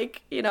of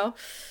like, you know.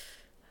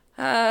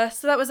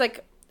 So that was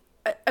like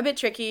a bit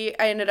tricky.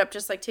 I ended up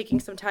just like taking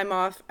some time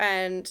off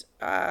and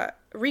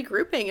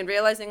regrouping and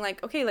realizing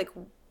like, okay, like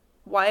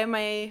why am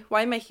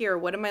I here?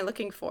 What am I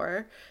looking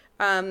for?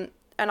 And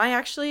I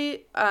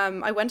actually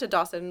I went to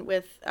Dawson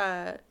with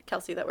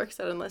Kelsey that works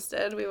at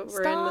Enlisted. We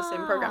were in the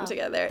same program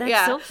together.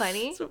 That's so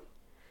funny.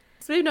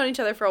 So we've known each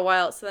other for a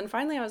while. So then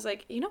finally I was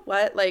like, you know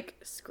what? Like,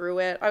 screw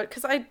it.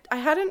 Because I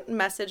hadn't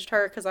messaged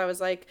her because I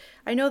was like,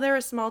 I know they're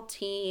a small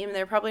team.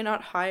 They're probably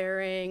not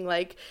hiring.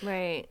 Like,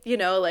 right. You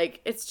know,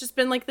 like, it's just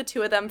been, like, the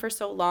two of them for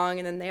so long.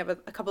 And then they have a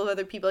couple of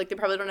other people. Like, they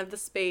probably don't have the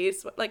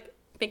space. Like,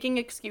 making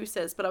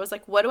excuses. But I was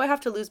like, what do I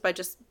have to lose by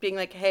just being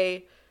like,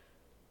 hey,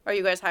 are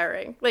you guys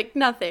hiring? Like,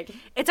 nothing.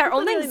 It's our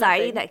own Literally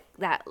anxiety nothing.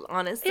 that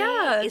honestly,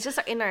 Yeah. it's just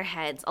in our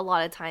heads a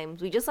lot of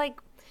times. We just like,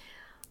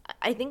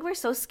 I think we're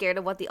so scared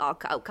of what the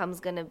outcome's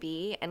gonna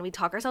be, and we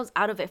talk ourselves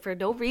out of it for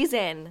no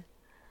reason.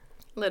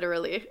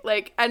 Literally.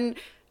 Like, and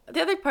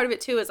the other part of it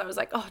too is I was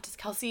like, oh, does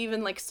Kelsey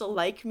even like still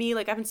like me?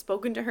 Like, I haven't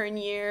spoken to her in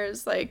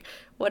years, like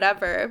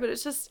whatever. But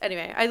it's just,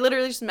 anyway, I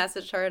literally just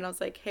messaged her and I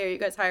was like, hey, are you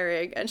guys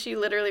hiring? And she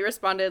literally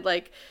responded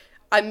like,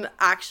 I'm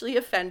actually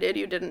offended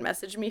you didn't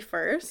message me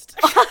first.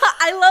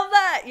 I love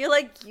that. You're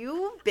like,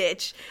 you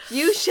bitch.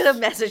 You should have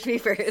messaged me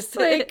first.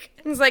 Like,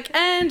 it's like,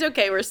 and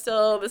okay, we're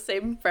still the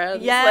same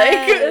friends. Yes.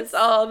 Like, it's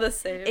all the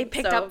same. It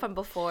picked up from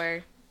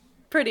before.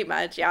 Pretty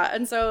much, yeah.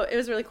 And so it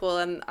was really cool.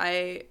 And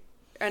I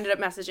ended up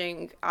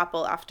messaging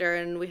Apple after,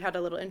 and we had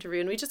a little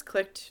interview, and we just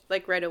clicked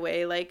like right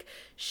away. Like,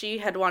 she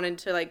had wanted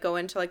to like go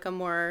into like a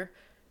more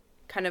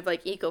kind of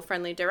like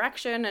eco-friendly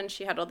direction, and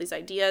she had all these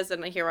ideas,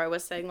 and here I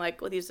was saying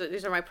like, well, these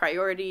are my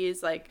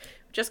priorities, like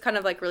just kind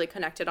of like really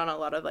connected on a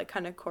lot of like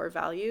kind of core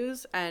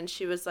values. And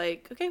she was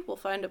like, okay, we'll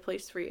find a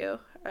place for you.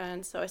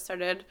 And so I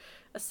started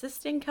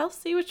assisting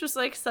Kelsey, which was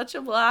like such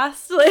a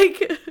blast.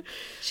 Like,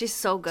 she's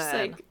so good. just,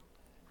 like,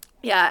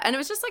 yeah, and it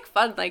was just like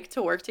fun like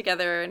to work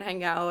together and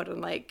hang out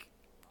and like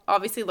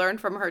obviously learn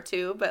from her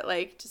too, but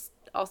like just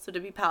also to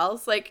be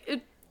pals. Like,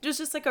 it was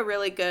just like a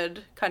really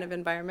good kind of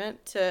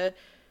environment to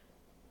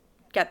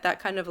get that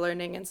kind of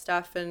learning and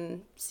stuff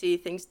and see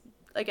things,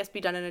 I guess, be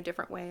done in a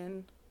different way.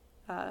 And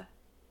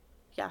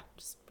yeah,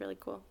 just really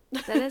cool.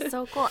 That is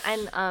so cool.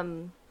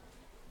 And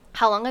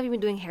how long have you been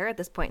doing hair at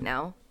this point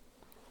now?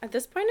 At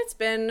this point, it's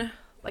been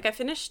like I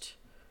finished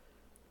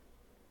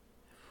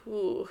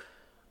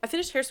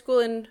hair school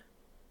in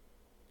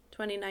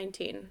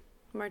 2019,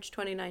 March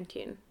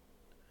 2019.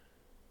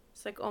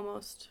 It's like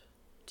almost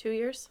 2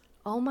 years.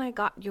 Oh my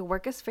god, your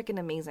work is freaking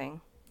amazing.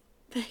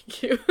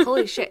 Thank you.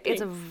 Holy shit,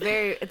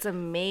 it's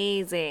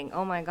amazing.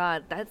 Oh my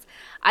god,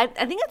 I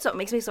think that's what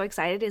makes me so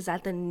excited is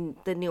that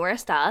the newer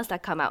styles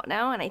that come out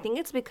now, and I think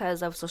it's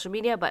because of social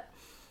media, but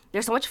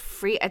there's so much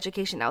free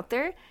education out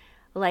there.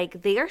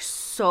 Like, they are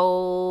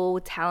so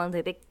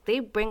talented. They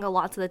bring a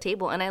lot to the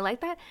table, and I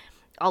like that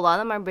a lot of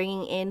them are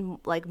bringing in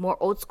like more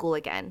old school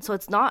again. So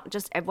it's not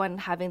just everyone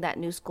having that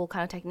new school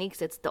kind of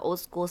techniques, it's the old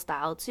school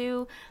style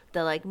too,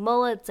 the like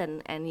mullets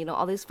and you know,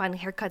 all these fun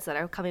haircuts that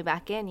are coming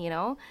back in, you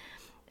know.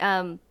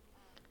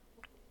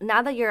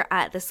 Now that you're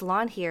at the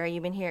salon here,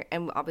 you've been here,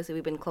 and obviously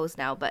we've been closed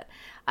now, but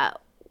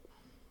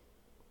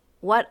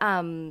what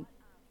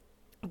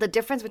the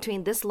difference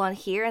between this salon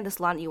here and the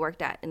salon you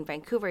worked at in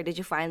Vancouver, did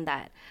you find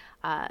that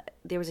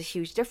there was a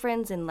huge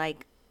difference in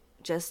like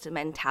just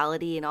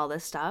mentality and all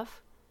this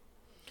stuff?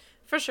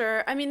 For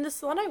sure. I mean, the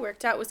salon I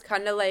worked at was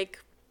kind of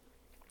like,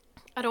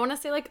 I don't want to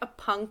say like a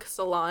punk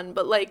salon,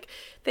 but like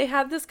they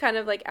had this kind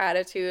of like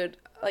attitude.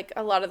 Like,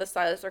 a lot of the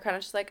stylists are kind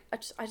of just like,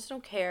 I just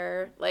don't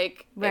care.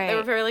 Like, right. They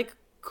were very like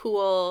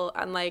cool,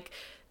 and like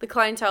the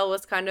clientele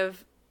was kind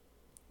of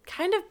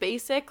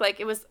basic. Like,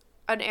 it was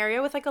an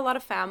area with like a lot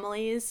of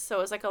families, so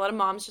it was like a lot of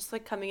moms just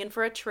like coming in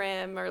for a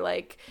trim, or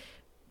like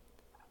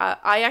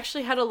I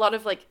actually had a lot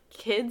of like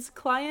kids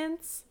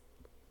clients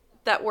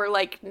that were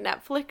like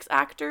Netflix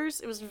actors.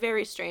 It was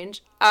very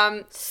strange.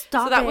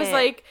 Stop so that it. was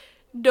like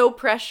no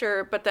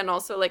pressure, but then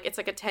also like it's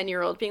like a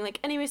 10-year-old being like,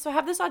 anyway, so I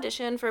have this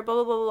audition for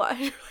blah blah blah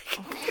blah.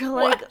 You're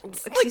like,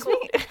 excuse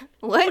me,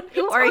 what?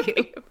 Who are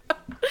you?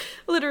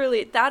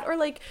 Literally that, or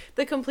like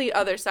the complete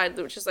other side,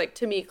 which is like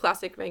to me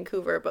classic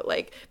Vancouver, but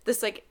like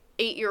this like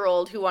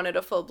 8-year-old who wanted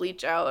a full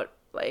bleach out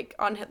like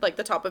on like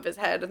the top of his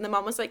head, and the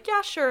mom was like,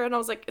 yeah, sure. And I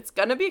was like, it's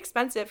gonna be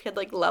expensive. He had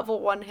like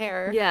level 1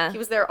 hair. Yeah, he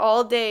was there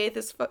all day.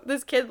 This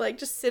kid like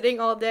just sitting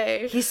all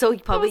day. He's so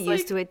probably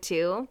used to it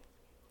too.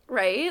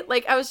 Right?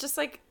 Like, I was just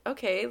like,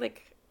 okay,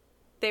 like,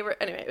 they were,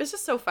 anyway, it was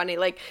just so funny.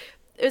 Like,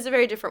 it was a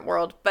very different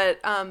world, but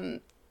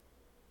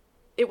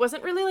it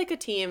wasn't really like a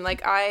team.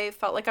 Like, I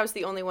felt like I was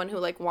the only one who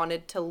like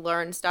wanted to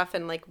learn stuff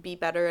and like be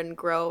better and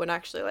grow, and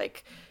actually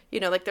like, you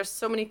know, like there's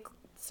so many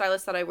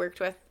stylists that I worked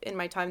with in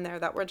my time there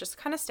that were just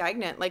kind of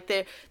stagnant. Like,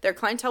 their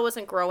clientele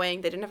wasn't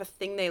growing. They didn't have a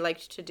thing they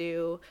liked to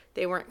do.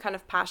 They weren't kind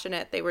of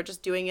passionate. They were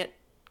just doing it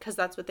because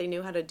that's what they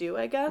knew how to do,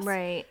 I guess.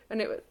 Right.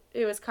 And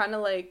it was kind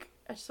of like,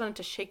 I just wanted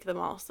to shake them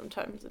all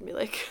sometimes and be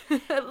like,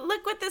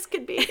 look what this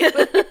could be.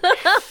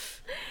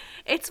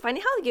 It's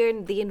funny how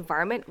the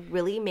environment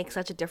really makes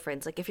such a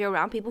difference. Like, if you're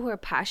around people who are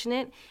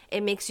passionate,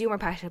 it makes you more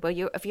passionate. But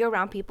if you're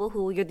around people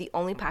who you're the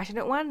only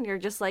passionate one, you're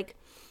just like,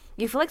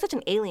 you feel like such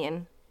an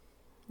alien.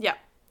 Yeah.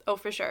 Oh,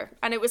 for sure.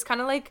 And it was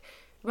kind of like,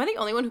 am I the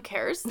only one who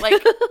cares?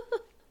 Like,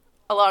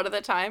 a lot of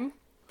the time.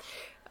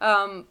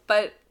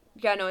 But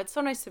yeah, no, it's so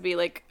nice to be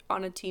like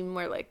on a team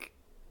where like,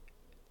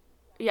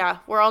 yeah,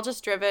 we're all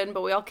just driven,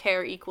 but we all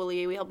care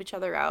equally. We help each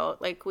other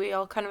out. Like, we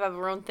all kind of have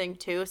our own thing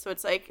too. So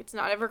it's like, it's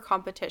not ever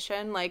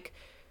competition. Like,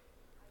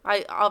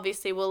 I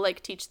obviously will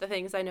like teach the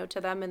things I know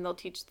to them, and they'll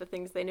teach the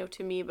things they know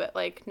to me, but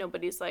like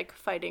nobody's like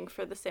fighting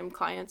for the same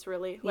clients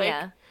really. Like,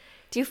 yeah.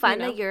 Do you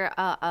find you know, that you're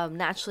a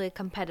naturally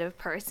competitive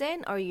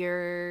person, or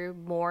you're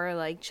more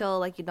like chill,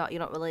 like you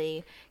don't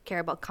really care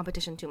about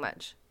competition too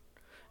much?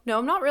 No,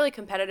 I'm not really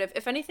competitive.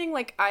 If anything,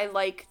 like I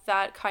like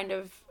that kind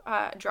of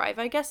drive,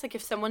 I guess. Like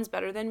if someone's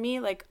better than me,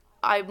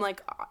 I'm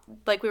like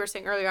we were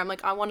saying earlier, I'm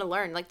like I want to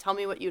learn. Like tell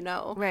me what you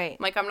know. Right.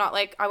 Like I'm not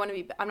like I want to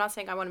be. I'm not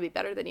saying I want to be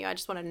better than you. I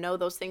just want to know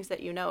those things that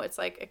you know. It's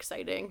like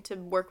exciting to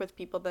work with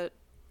people that.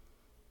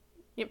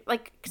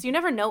 Like, because you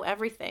never know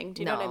everything.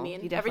 Do you know what I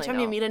mean? You Every time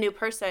definitely you meet a new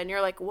person,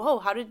 you're like, whoa,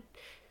 how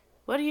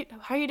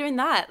are you doing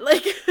that?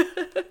 Like,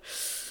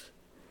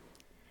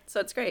 so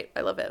it's great.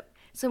 I love it.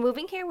 So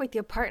moving here with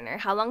your partner,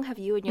 how long have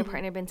you and your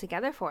partner been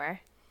together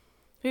for?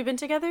 We've been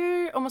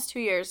together almost 2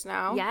 years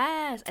now.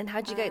 Yes. And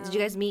did you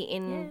guys meet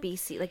in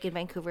BC, like in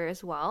Vancouver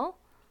as well?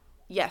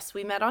 Yes,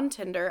 we met on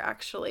Tinder,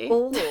 actually.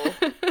 Oh.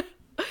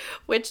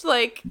 Which,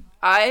 like,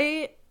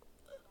 I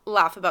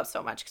laugh about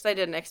so much because I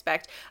didn't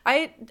expect.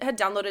 I had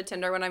downloaded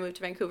Tinder when I moved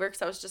to Vancouver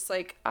because I was just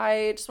like,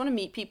 I just want to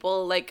meet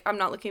people. Like, I'm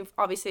not looking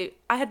obviously,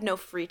 I had no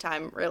free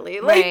time, really.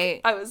 Like,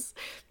 Right. I was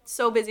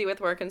so busy with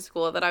work and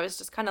school that I was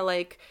just kind of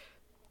like,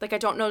 I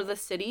don't know the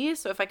city,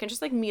 so if I can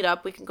just, like, meet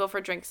up, we can go for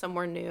a drink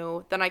somewhere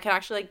new, then I can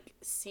actually, like,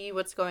 see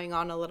what's going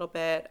on a little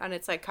bit, and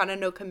it's, like, kind of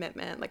no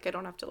commitment. Like, I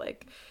don't have to,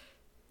 like,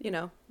 it's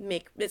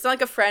not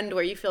like a friend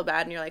where you feel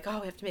bad and you're like, oh,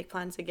 we have to make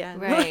plans again.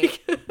 Right.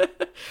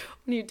 Like,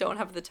 when you don't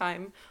have the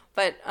time.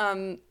 But,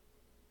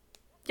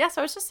 yeah,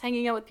 so I was just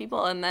hanging out with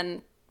people, and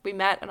then we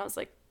met, and I was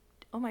like,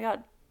 oh, my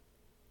God,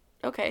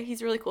 okay,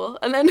 he's really cool.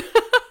 And then...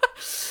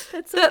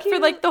 That's so cute. For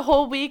like the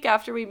whole week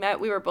after we met,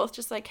 we were both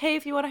just like, hey,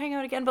 if you want to hang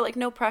out again, but like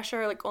no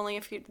pressure, like only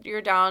if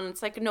you're down.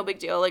 It's like no big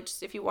deal, like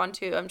just if you want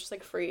to. I'm just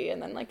like free. And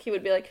then like he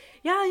would be like,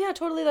 yeah,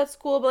 totally, that's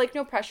cool, but like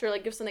no pressure,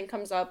 like if something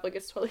comes up, like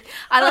it's totally fine.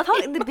 I love how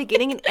in the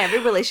beginning in every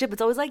relationship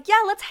it's always like,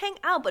 yeah, let's hang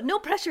out, but no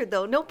pressure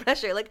though, no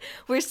pressure. Like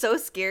we're so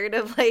scared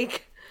of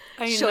like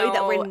showing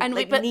that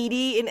we're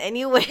needy in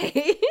any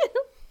way.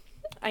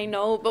 I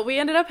know, but we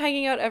ended up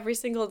hanging out every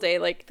single day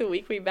like the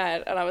week we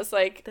met, and I was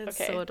like, that's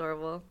okay, so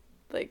adorable.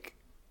 Like,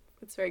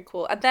 it's very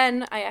cool. And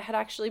then I had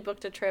actually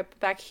booked a trip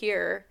back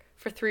here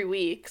for 3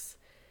 weeks.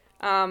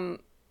 And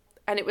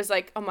it was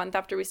like a month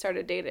after we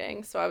started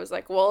dating. So I was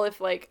like, well, if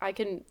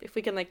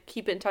we can like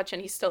keep in touch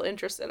and he's still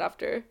interested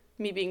after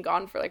me being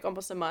gone for like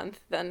almost a month,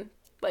 then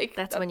like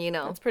that's when you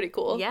know. That's pretty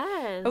cool.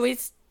 Yes. But we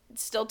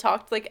still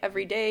talked like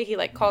every day. He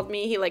like called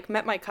me. He like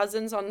met my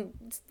cousins on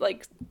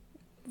like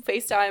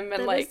FaceTime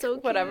and like so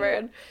whatever.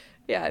 And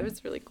yeah, it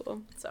was really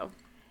cool. So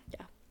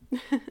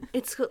yeah.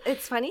 It's cool.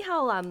 It's funny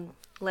how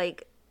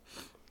like,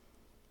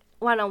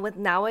 well, no, with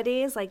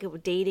nowadays, like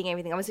dating,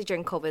 everything, obviously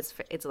during COVID,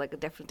 it's like a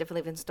definitely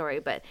different story.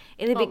 But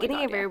in the beginning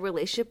of every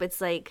relationship, it's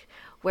like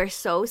we're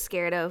so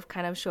scared of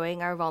kind of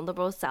showing our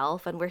vulnerable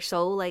self, and we're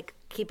so like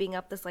keeping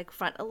up this like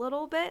front a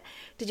little bit.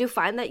 Did you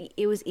find that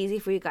it was easy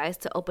for you guys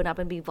to open up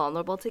and be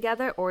vulnerable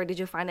together, or did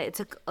you find that it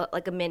took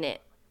like a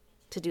minute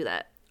to do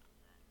that?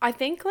 I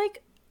think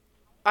like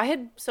I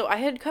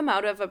had come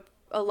out of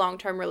a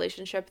long-term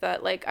relationship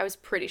that like I was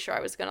pretty sure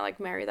I was gonna like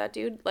marry that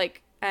dude,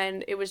 like,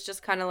 and it was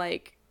just kind of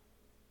like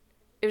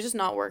it was just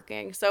not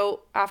working.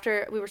 So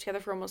after we were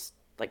together for almost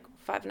like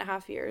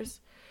 5.5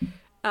 years,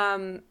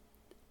 I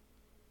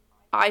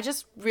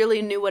just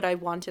really knew what I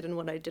wanted and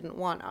what I didn't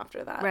want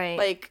after that. Right.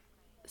 Like,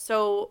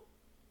 so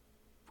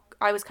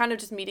I was kind of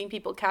just meeting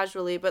people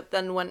casually, but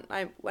then when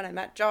I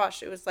met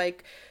Josh, it was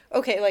like,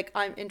 okay, like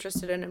I'm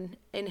interested in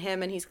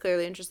him and he's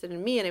clearly interested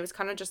in me, and it was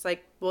kind of just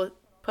like, well,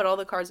 put all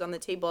the cards on the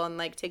table and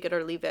like take it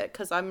or leave it,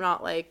 because I'm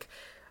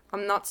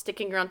not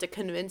sticking around to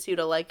convince you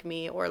to like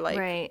me or like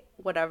right.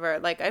 whatever.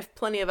 Like I have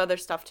plenty of other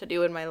stuff to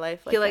do in my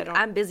life. Like, feel like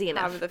I'm busy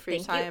enough. Have the free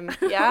Thank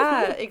time.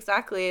 Yeah,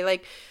 exactly.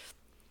 Like,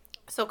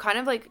 so kind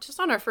of like just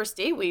on our first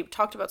date, we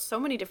talked about so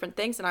many different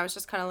things, and I was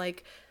just kind of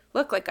like,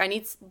 look, like I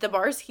need the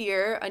bar's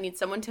here. I need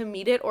someone to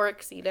meet it or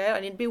exceed it. I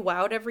need to be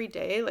wowed every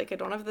day. Like I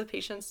don't have the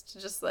patience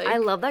to just like. I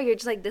love that you're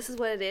just like, this is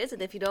what it is,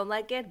 and if you don't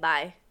like it,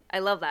 bye. I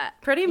love that.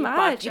 Pretty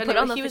much. You put it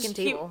on the freaking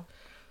table.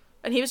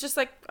 And he was just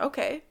like,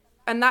 okay.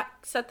 And that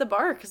set the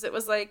bar, because it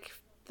was like,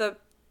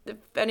 if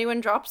anyone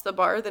drops the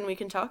bar, then we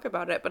can talk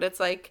about it. But it's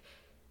like,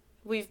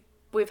 we've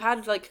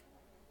had like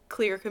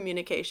clear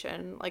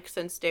communication like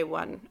since day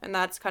one, and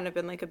that's kind of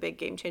been like a big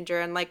game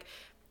changer. And like,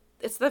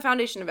 it's the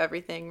foundation of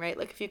everything, right?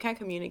 Like if you can't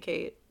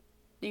communicate,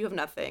 you have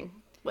nothing.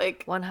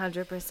 Like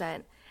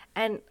 100%.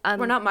 And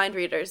we're not mind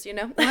readers, you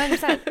know.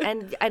 100%.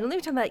 And I don't know,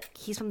 you're talking about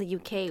he's from the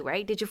UK,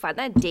 right? Did you find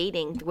that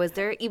dating, was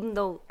there, even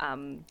though I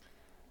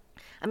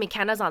mean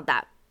Canada's not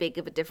that big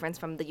of a difference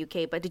from the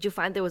UK, but did you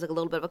find there was like a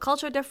little bit of a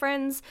culture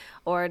difference,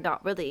 or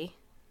not really?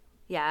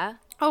 Yeah.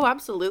 Oh,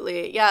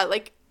 absolutely. Yeah,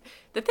 like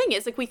the thing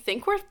is, like, we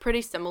think we're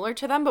pretty similar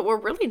to them, but we're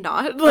really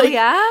not. Like, oh,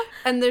 yeah.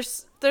 And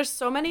there's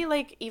so many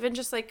like even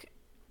just like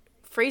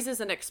phrases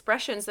and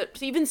expressions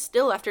that even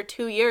still after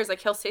 2 years, like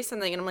he'll say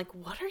something and I'm like,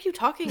 what are you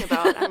talking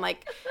about? And I'm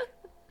like,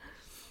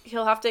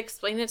 he'll have to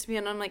explain it to me,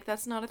 and I'm like,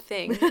 that's not a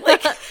thing.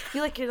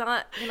 Like you're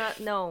not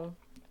no.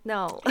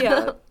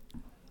 Yeah.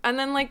 And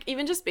then like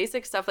even just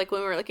basic stuff, like when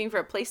we were looking for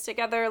a place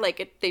together,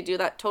 like they do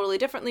that totally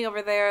differently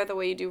over there. The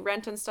way you do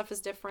rent and stuff is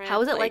different.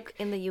 How is it like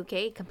in the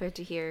UK compared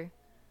to here?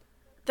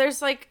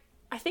 There's like,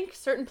 I think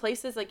certain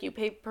places like you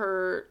pay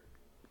per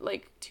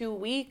like 2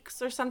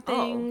 weeks or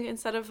something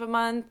instead of a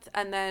month.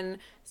 And then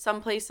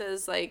some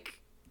places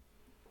like,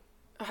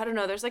 I don't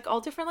know, there's like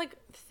all different like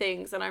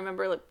things. And I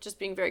remember like just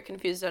being very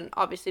confused and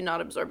obviously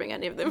not absorbing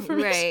any of the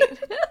information. Right.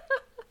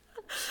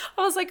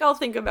 I was like, I'll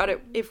think about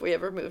it if we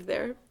ever move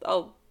there.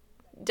 I'll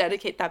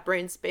dedicate that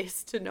brain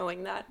space to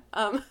knowing that.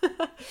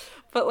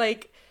 But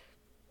like,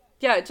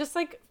 yeah, just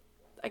like,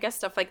 I guess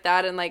stuff like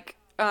that. And like,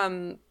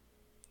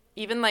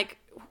 even like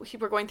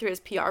we're going through his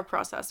PR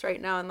process right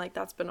now, and like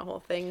that's been a whole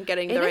thing,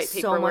 getting the right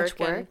paperwork. So much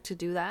work to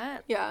do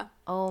that. Yeah.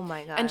 Oh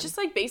my god. And just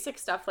like basic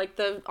stuff, like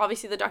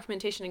obviously the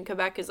documentation in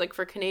Quebec is like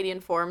for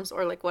Canadian forms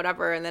or like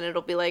whatever, and then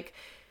it'll be like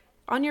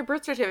on your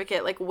birth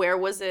certificate, like where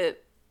was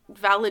it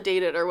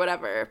validated or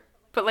whatever.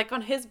 But like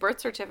on his birth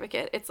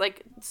certificate, it's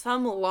like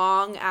some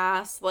long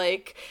ass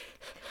like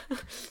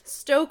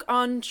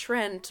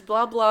Stoke-on-Trent,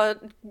 blah blah,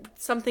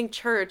 something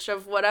church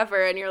of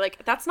whatever, and you're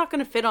like, that's not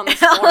gonna fit on this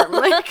form.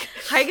 Like,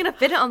 how are you gonna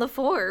fit it on the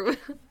form?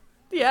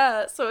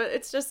 Yeah, so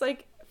it's just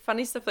like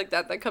funny stuff like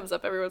that comes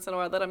up every once in a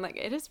while that I'm like,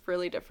 it is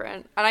really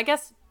different. And I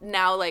guess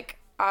now like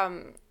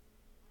I'm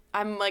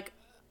like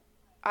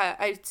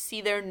I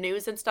see their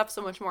news and stuff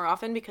so much more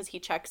often because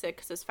he checks it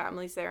because his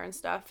family's there and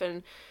stuff,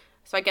 and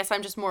so I guess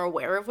I'm just more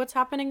aware of what's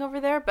happening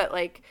over there, but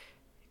like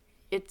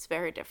it's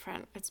very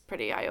different. It's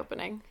pretty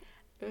eye-opening.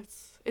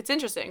 It's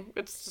interesting.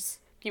 It's just,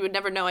 you would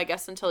never know, I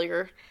guess, until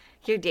you're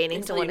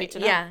dating someone. You need to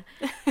know. Yeah.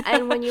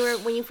 And when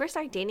you first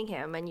started dating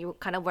him and you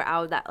kind of were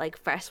out of that like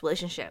fresh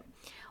relationship,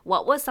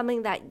 what was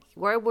something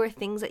what were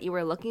things that you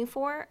were looking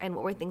for, and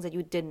what were things that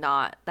you did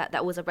not,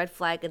 that was a red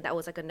flag and that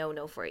was like a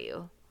no for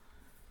you?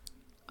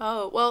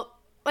 Oh, well,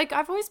 like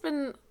I've always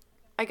been,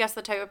 I guess,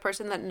 the type of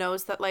person that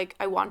knows that like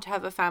I want to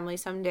have a family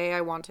someday,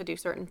 I want to do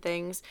certain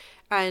things,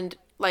 and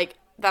like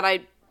that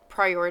I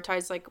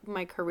prioritize like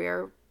my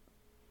career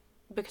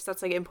because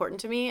that's like important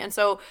to me. And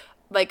so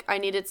like I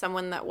needed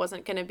someone that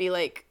wasn't going to be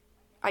like,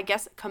 I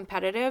guess,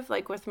 competitive.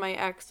 Like with my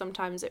ex,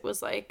 sometimes it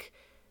was like,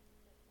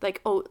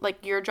 oh,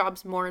 like your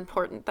job's more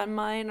important than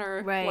mine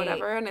or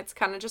whatever. And it's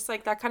kind of just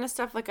like that kind of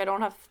stuff. Like I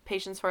don't have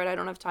patience for it. I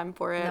don't have time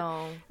for it.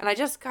 No. And I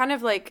just kind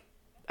of like,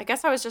 I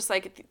guess I was just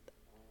like,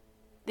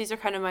 these are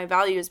kind of my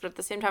values. But at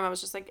the same time, I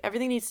was just like,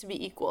 everything needs to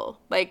be equal.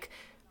 Like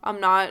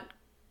I'm not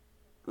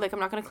going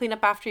to clean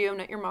up after you. I'm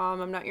not your mom.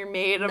 I'm not your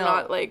maid. I'm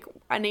not like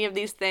any of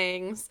these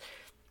things.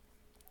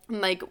 And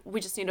like, we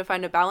just need to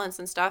find a balance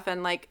and stuff.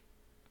 And like,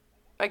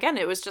 again,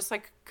 it was just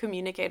like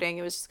communicating.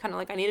 It was just kind of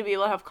like, I need to be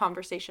able to have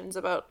conversations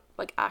about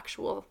like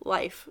actual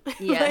life.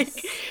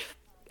 Yes.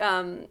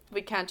 Like,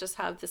 we can't just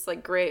have this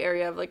like gray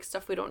area of like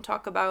stuff we don't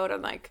talk about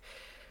and like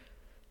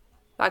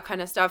that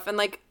kind of stuff. And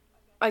like,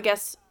 I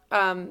guess,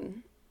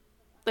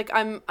 like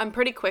I'm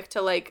pretty quick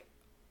to like,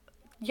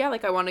 yeah,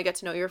 like I want to get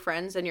to know your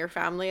friends and your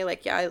family.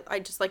 Like, yeah, I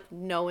just like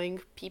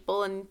knowing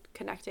people and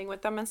connecting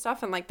with them and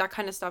stuff. And like that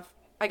kind of stuff,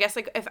 I guess,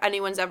 like if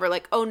anyone's ever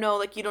like, oh no,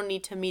 like you don't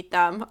need to meet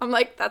them, I'm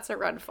like, that's a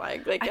red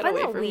flag. Like, get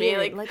away from me.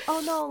 Like,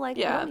 oh no, like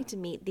you don't need to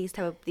meet these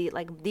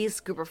these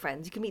group of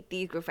friends. You can meet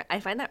these group of friends. I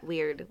find that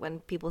weird when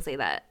people say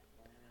that.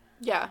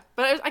 Yeah,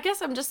 but I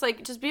guess I'm just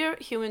like, just be a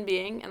human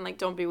being and like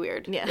don't be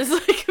weird. Yeah, it's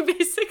like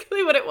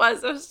basically what it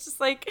was. I was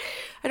just like,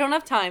 I don't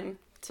have time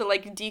to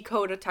like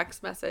decode a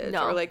text message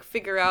or like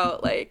figure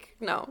out like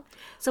no.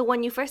 So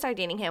when you first started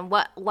dating him,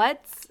 what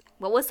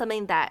was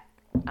something that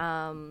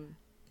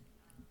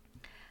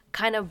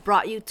kind of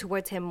brought you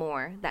towards him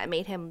more, that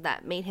made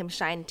him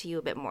shine to you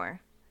a bit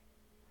more?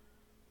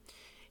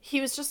 He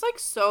was just like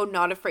so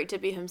not afraid to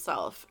be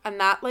himself, and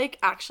that like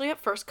actually at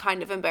first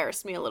kind of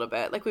embarrassed me a little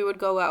bit. Like we would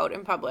go out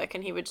in public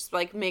and he would just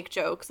like make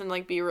jokes and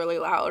like be really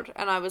loud,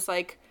 and I was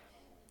like,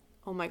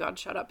 oh my god,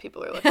 shut up,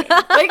 people are looking.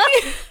 Like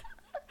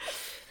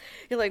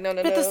you're like, no.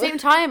 At the same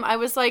time, I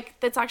was like,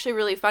 that's actually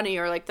really funny,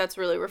 or like, that's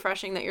really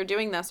refreshing that you're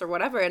doing this or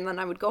whatever. And then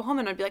I would go home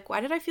and I'd be like,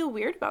 why did I feel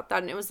weird about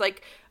that? And it was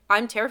like,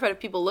 I'm terrified of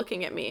people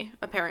looking at me,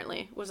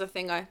 apparently, was a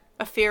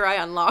fear I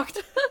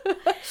unlocked.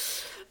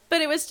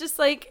 But it was just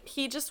like,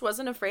 he just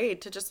wasn't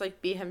afraid to just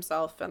like be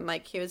himself. And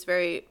like, he was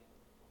very,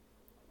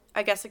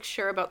 I guess, like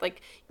sure about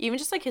like, even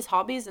just like his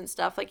hobbies and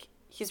stuff. Like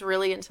he's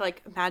really into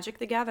like Magic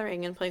the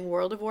Gathering and playing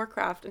World of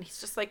Warcraft. And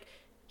he's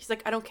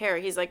like, I don't care.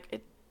 He's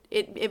like,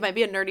 it might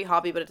be a nerdy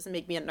hobby, but it doesn't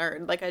make me a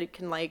nerd. Like, I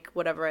can like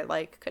whatever I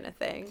like kind of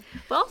thing.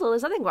 But also,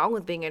 there's nothing wrong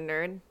with being a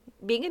nerd.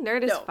 Being a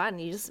nerd is fun.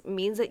 It just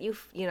means that you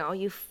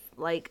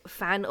like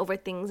fan over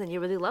things and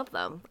you really love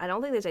them. I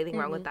don't think there's anything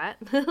wrong with that.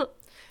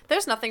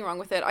 There's nothing wrong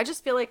with it. I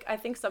just feel like, I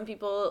think some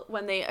people,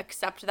 when they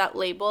accept that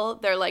label,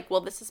 they're like,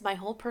 well, this is my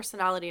whole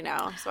personality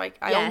now. So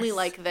I only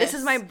like this. This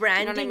is my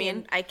branding, you know what I mean?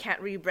 And I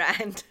can't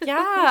rebrand.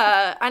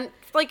 Yeah. And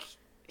like,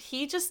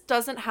 he just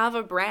doesn't have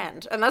a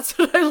brand, and that's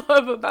what I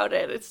love about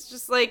it. It's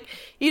just like,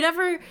 you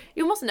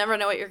almost never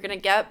know what you're gonna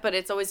get, but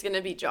it's always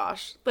gonna be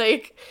Josh.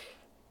 Like,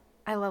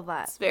 I love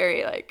that. It's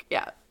very like,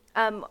 yeah.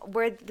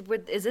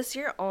 Is this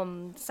your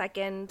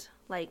second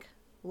like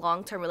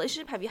long-term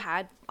relationship? Have you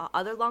had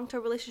other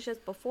long-term relationships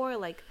before,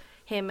 like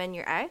him and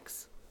your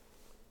ex?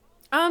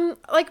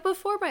 Like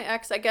before my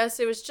ex, I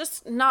guess it was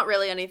just not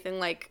really anything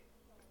like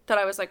that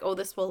I was like, oh,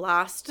 this will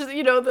last.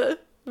 You know,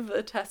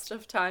 the test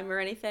of time or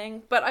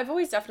anything. But I've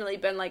always definitely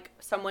been like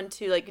someone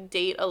to like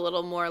date a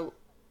little more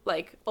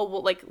like, oh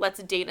well, like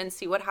let's date and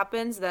see what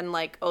happens than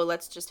like, oh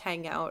let's just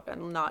hang out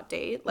and not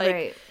date. Like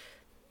Right.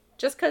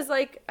 just because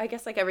like I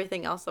guess like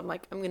everything else I'm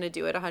like I'm gonna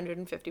do it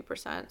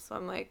 150%. So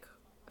I'm like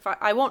if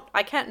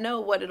I can't know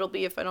what it'll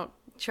be if I don't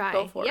Try.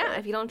 go for Yeah, it.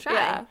 if you don't try.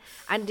 Yeah.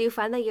 And do you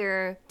find that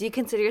do you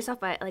consider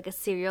yourself like a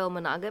serial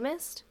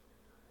monogamist?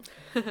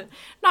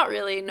 Not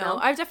really, no. No?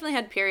 I've definitely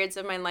had periods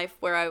of my life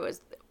where I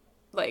was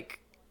like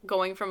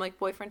going from like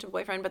boyfriend to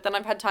boyfriend, but then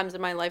I've had times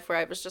in my life where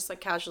I was just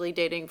like casually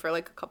dating for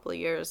like a couple of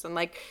years, and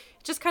like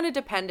it just kind of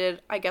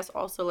depended, I guess,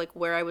 also like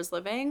where I was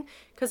living,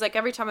 because like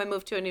every time I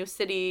moved to a new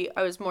city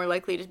I was more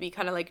likely to be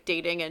kind of like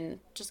dating and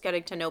just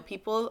getting to know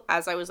people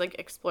as I was like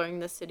exploring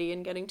the city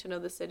and getting to know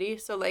the city.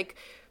 So like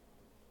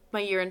my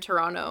year in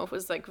Toronto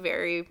was like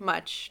very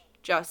much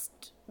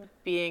just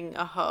being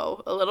a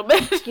hoe a little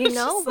bit. You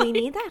know, Just, we like,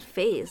 need that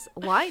phase.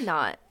 Why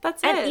not?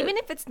 That's and it. even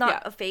if it's not Yeah.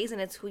 a phase and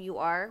it's who you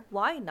are,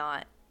 why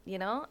not? You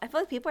know, I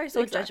feel like people are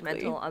so Exactly.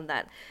 judgmental on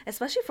that,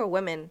 especially for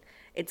women.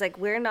 It's like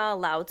we're not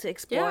allowed to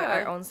explore Yeah.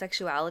 our own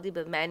sexuality,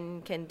 but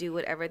men can do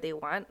whatever they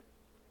want.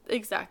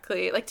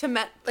 Exactly. Like to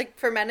men, like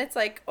for men, it's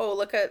like, oh,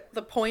 look at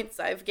the points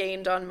I've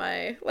gained on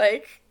my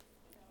like,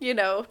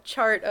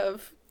 chart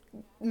of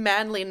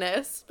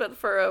manliness. But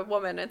for a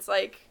woman, it's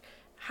like,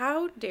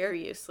 how dare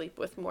you sleep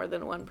with more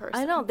than one person?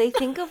 I know, they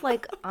think of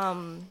like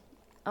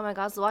oh my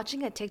god, I was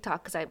watching a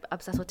TikTok because I'm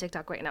obsessed with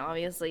TikTok right now,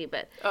 obviously,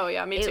 but Oh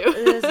yeah, me too.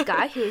 it was this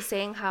guy who was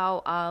saying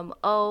how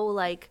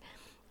like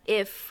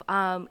if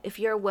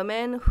you're a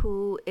woman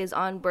who is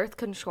on birth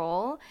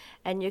control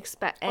and you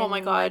expect Oh my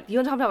God. like, you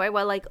know what I'm talking about, right?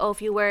 Well, like, oh,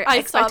 if you I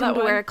expect saw him that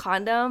to wear one. a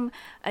condom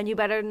and you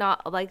better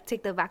not like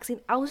take the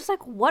vaccine. I was just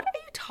like, what are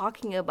you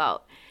talking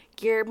about?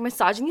 Your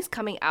misogyny's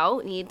coming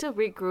out. You need to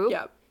regroup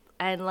Yep.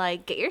 and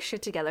like get your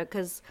shit together,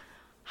 because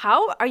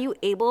how are you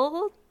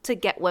able to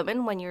get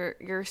women when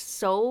you're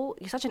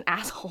such an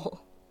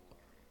asshole?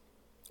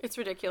 It's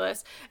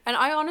ridiculous. And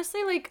I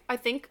honestly, like, I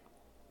think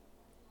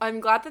I'm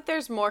glad that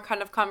there's more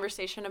kind of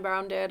conversation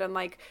around it and,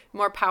 like,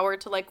 more power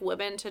to, like,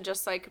 women to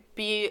just, like,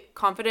 be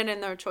confident in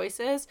their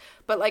choices.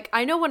 But, like,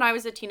 I know when I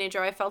was a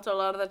teenager, I felt a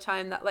lot of the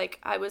time that, like,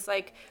 I was,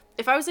 like,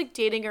 if I was, like,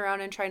 dating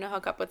around and trying to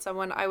hook up with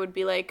someone, I would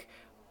be like,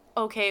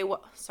 okay,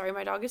 well, sorry,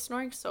 my dog is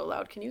snoring so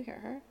loud. Can you hear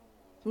her?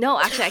 No,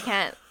 actually, I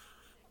can't.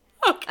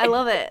 Okay. I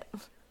love it.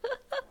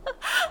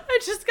 I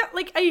just got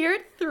like I hear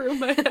it through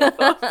my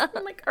headphones.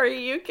 I'm like, are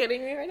you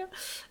kidding me right now?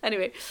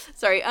 Anyway,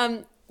 sorry.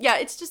 Yeah,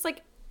 it's just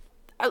like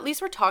at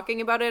least we're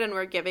talking about it and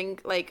we're giving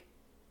like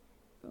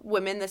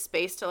women the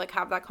space to like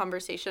have that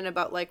conversation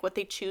about like what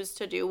they choose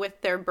to do with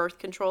their birth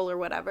control or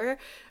whatever.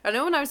 I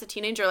know when I was a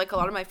teenager, like a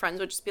lot of my friends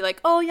would just be like,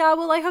 oh yeah,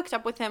 well I hooked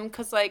up with him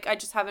because like I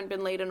just haven't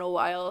been laid in a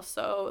while,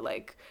 so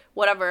like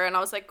whatever. And I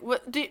was like,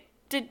 what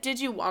did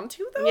you want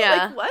to though?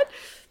 Yeah. Like what?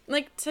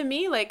 Like to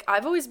me, like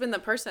I've always been the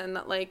person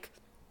that like,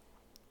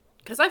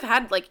 because I've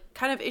had like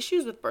kind of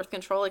issues with birth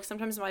control, like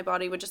sometimes my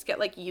body would just get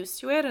like used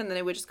to it and then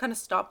it would just kind of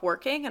stop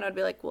working and I'd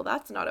be like, well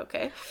that's not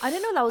okay. I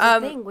didn't know that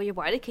was a thing where your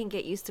body can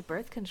get used to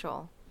birth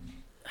control.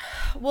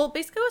 Well,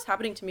 basically what's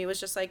happening to me was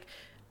just like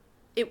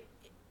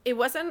it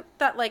wasn't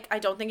that like I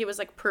don't think it was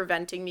like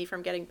preventing me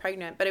from getting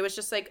pregnant, but it was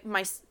just like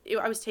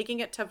I was taking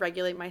it to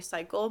regulate my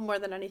cycle more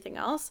than anything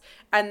else,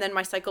 and then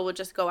my cycle would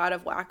just go out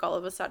of whack all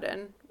of a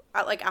sudden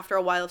like after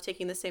a while of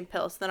taking the same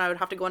pill. So then I would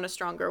have to go on a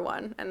stronger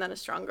one and then a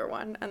stronger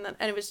one and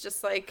it was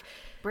just like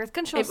Birth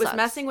control it was sucks.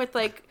 messing with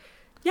like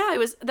yeah, it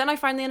was. Then I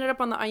finally ended up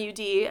on the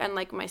IUD and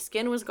like my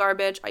skin was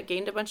garbage. I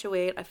gained a bunch of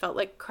weight. I felt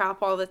like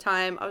crap all the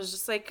time. I was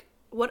just like,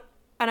 what?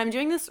 And I'm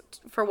doing this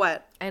for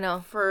what? I know.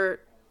 For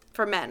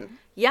men.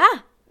 Yeah.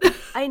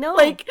 I know.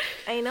 Like,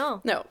 I know.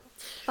 No.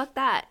 Fuck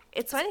that.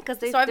 It's funny because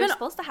So I've they're been-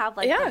 supposed to have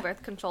like yeah. the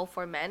birth control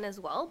for men as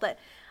well, but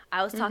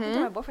I was talking to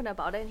my boyfriend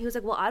about it and he was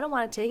like, well, I don't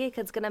want to take it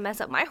because it's going to mess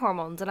up my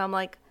hormones. And I'm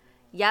like,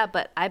 yeah,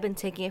 but I've been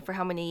taking it for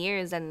how many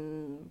years?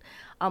 And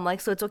I'm like,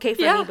 so it's okay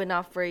for Yeah. me, but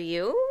not for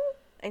you?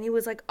 And he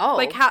was like, oh.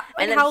 Like how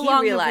and then how he long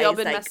have we all realized,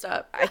 been like, messed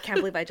up? I can't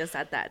believe I just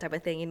said that type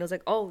of thing. And he was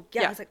like, oh,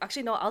 yeah. Yeah. I was like,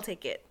 actually, no, I'll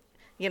take it.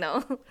 You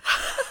know?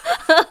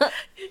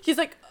 He's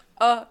like,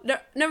 no,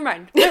 never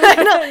mind. I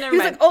Never know. mind. He was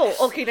like, oh,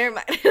 okay, never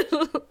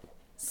mind.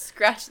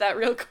 Scratch that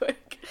real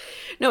quick.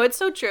 No, it's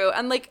so true.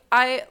 And like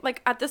I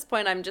like at this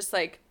point I'm just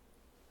like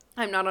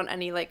I'm not on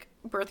any like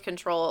birth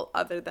control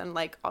other than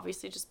like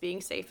obviously just being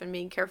safe and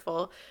being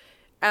careful.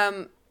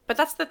 But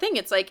that's the thing.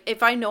 It's like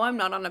if I know I'm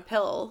not on a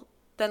pill,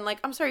 then like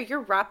I'm sorry,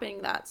 you're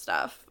wrapping that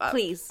stuff up.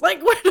 Please.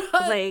 Like we're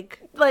not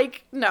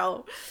like,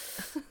 no.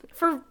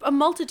 For a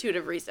multitude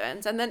of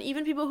reasons. And then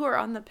even people who are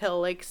on the pill,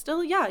 like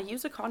still, yeah,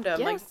 use a condom.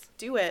 Yes. Like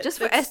do it. just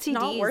for It's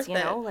not STDs, worth you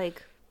it. know?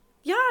 Like,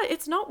 Yeah,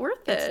 it's not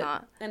worth it. It's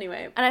not.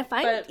 Anyway. and I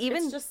find but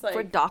even it's just, for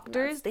like,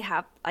 doctors, nuts. they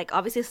have, like,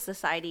 obviously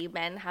society,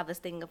 men have this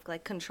thing of,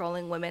 like,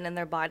 controlling women and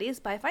their bodies.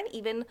 But I find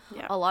even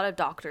Yeah. a lot of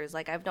doctors,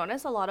 like, I've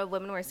noticed a lot of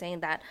women were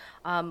saying that,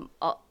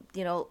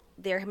 you know,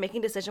 they're making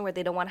a decision where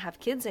they don't want to have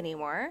kids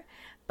anymore.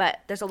 But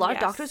there's a lot of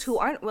doctors who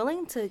Yes. aren't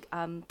willing to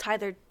tie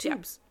their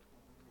tubes.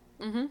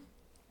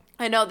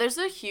 I know there's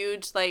a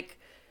huge like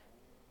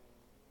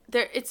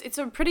it's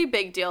a pretty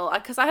big deal,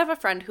 because I have a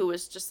friend who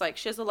was just like,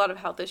 she has a lot of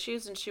health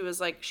issues, and she was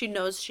like, she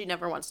knows she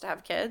never wants to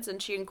have kids,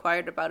 and she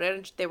inquired about it,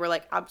 and they were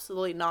like,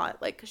 absolutely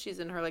not, like, 'cause she's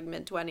in her like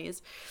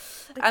mid-20s,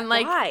 and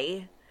like,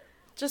 why?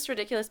 just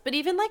ridiculous. But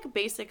even like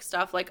basic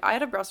stuff, like I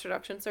had a breast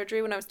reduction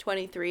surgery when I was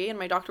 23, and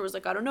my doctor was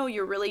like, I don't know,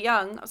 you're really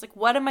young. I was like,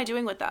 what am I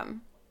doing with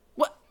them?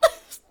 What?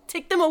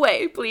 Take them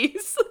away,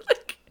 please.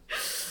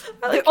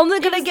 They're only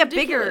gonna get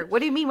bigger. What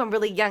do you mean I'm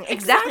really young?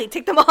 Exactly.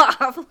 Take them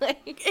off.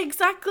 Like,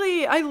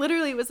 exactly. I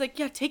literally was like,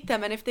 yeah, take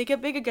them, and if they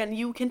get big again,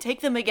 you can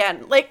take them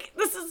again. Like,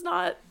 this is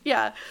not,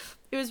 yeah,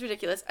 it was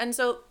ridiculous. And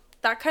so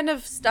that kind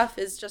of stuff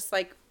is just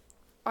like,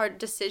 our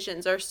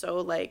decisions are so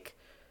like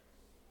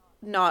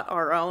not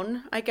our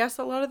own, I guess,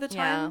 a lot of the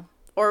time. Yeah.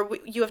 Or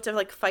you have to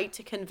like fight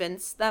to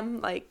convince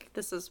them like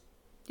this is,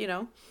 you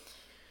know.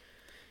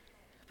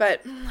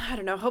 But I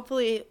don't know,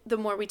 hopefully the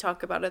more we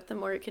talk about it, the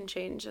more it can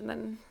change, and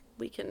then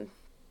we can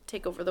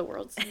take over the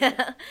world.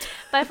 But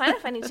I find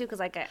it funny too, because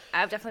like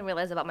I've definitely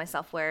realized about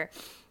myself where,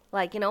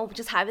 like, you know,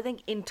 just having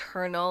like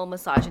internal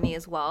misogyny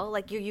as well.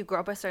 Like you grow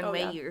up a certain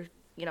way. Yeah. You're,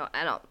 you know,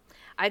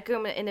 I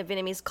grew up in a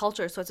Vietnamese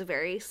culture, so it's a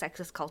very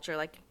sexist culture.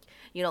 Like,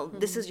 you know,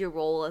 this is your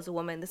role as a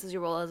woman, this is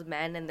your role as a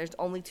man, and there's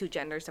only two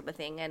genders type of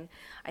thing. And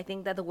I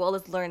think that the world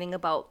is learning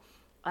about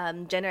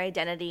gender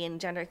identity and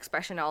gender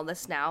expression, all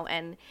this now,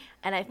 and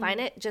I find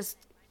it just,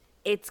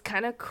 it's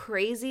kind of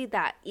crazy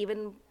that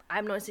even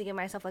I'm noticing in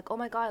myself, like, oh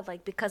my God,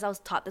 like, because I was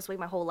taught this way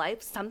my whole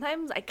life,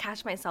 sometimes I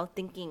catch myself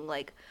thinking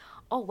like,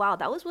 oh wow,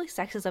 that was really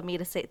sexist of me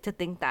to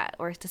think that,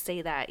 or to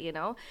say that, you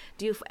know.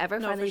 Do you ever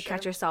find that you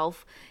catch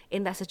yourself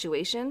in that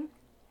situation?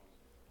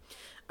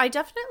 I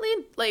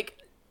definitely like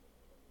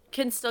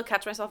can still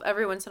catch myself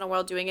every once in a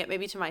while doing it,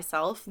 maybe to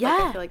myself. Yeah.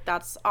 Like, I feel like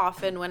that's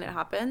often when it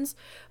happens.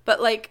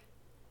 But like,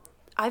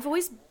 I've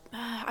always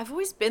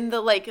been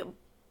the like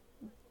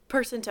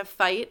person to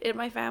fight in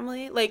my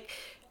family. Like,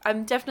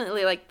 I'm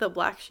definitely like the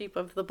black sheep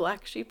of the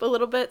black sheep a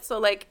little bit. So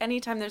like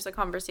anytime there's a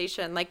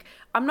conversation, like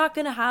I'm not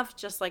going to have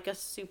just like a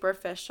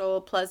superficial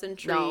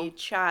pleasantry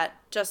chat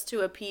just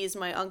to appease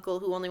my uncle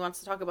who only wants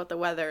to talk about the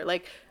weather,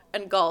 like,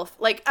 and golf.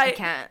 Like I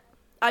can't.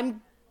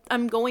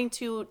 I'm going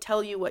to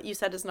tell you what you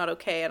said is not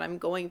okay, and I'm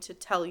going to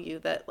tell you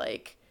that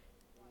like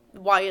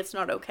why it's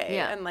not okay.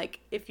 Yeah. And like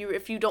if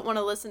you don't want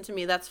to listen to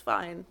me, that's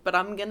fine, but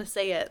I'm going to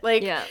say it.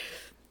 Like, yeah.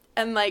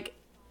 And like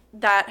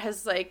that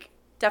has like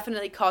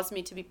definitely caused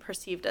me to be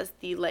perceived as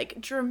the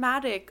like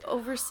dramatic,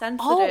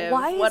 oversensitive,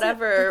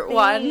 whatever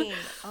one.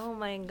 Oh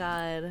my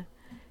God.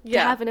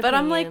 Yeah, but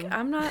I'm like,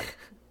 I'm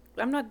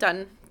not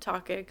done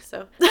talking,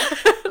 so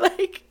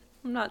like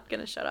I'm not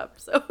gonna shut up.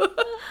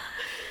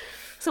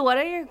 So what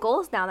are your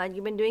goals now that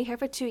you've been doing here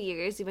for 2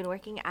 years? You've been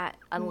working at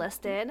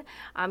Unlisted.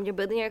 You're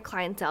building your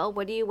clientele.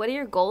 What are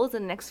your goals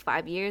in the next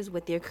 5 years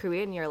with your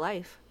career and your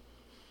life?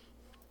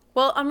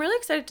 Well, I'm really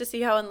excited to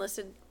see how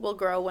Unlisted will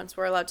grow once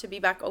we're allowed to be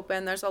back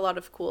open. There's a lot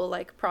of cool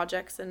like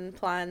projects and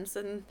plans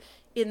and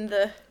in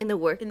the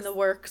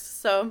works.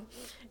 So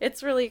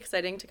it's really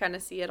exciting to kind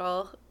of see it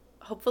all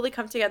hopefully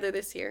come together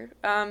this year.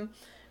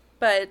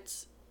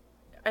 But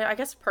I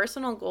guess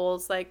personal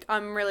goals, like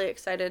I'm really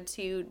excited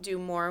to do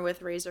more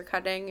with razor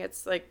cutting.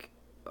 It's like,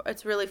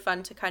 it's really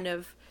fun to kind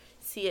of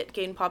see it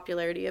gain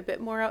popularity a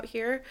bit more out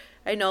here.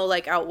 I know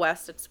like out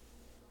west it's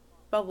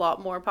a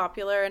lot more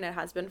popular, and it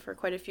has been for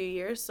quite a few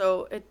years.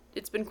 So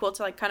it's been cool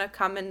to like kind of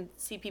come and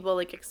see people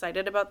like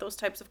excited about those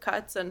types of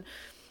cuts and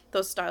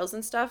those styles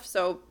and stuff.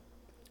 So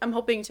I'm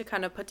hoping to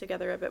kind of put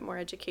together a bit more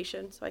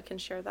education so I can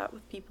share that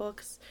with people,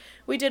 because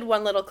we did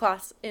one little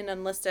class in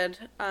Unlisted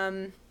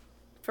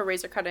for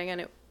razor cutting,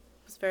 and it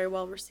was very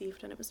well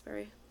received, and it was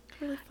really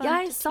fun. Yeah,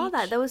 I saw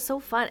that. That was so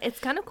fun. It's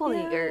kind of cool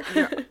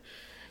that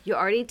you're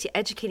already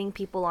educating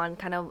people on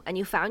kind of, and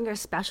you found your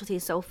specialty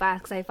so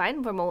fast. Because I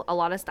find from a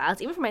lot of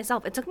styles, even for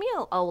myself, it took me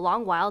a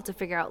long while to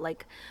figure out,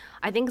 like,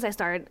 I think because I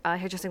started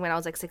hairdressing when I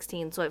was like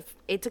 16, so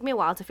it took me a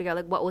while to figure out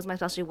like what was my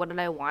specialty, what did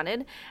I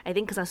wanted. I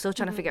think because I was still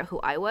trying to figure out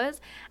who I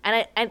was,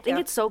 and I think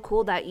it's so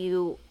cool that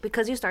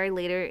because you started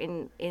later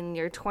in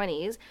your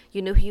 20s,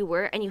 you knew who you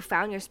were and you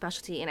found your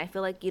specialty. And I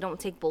feel like you don't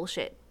take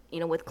bullshit,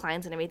 you know, with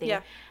clients and everything. Yeah.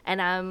 And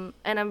I'm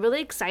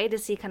really excited to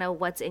see kind of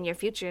what's in your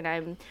future,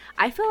 and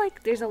I feel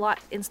like there's a lot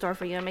in store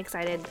for you. I'm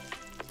excited.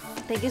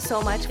 Thank you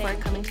so much for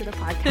coming to the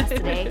podcast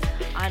today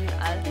on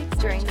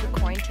during the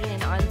quarantine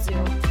and on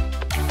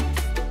Zoom.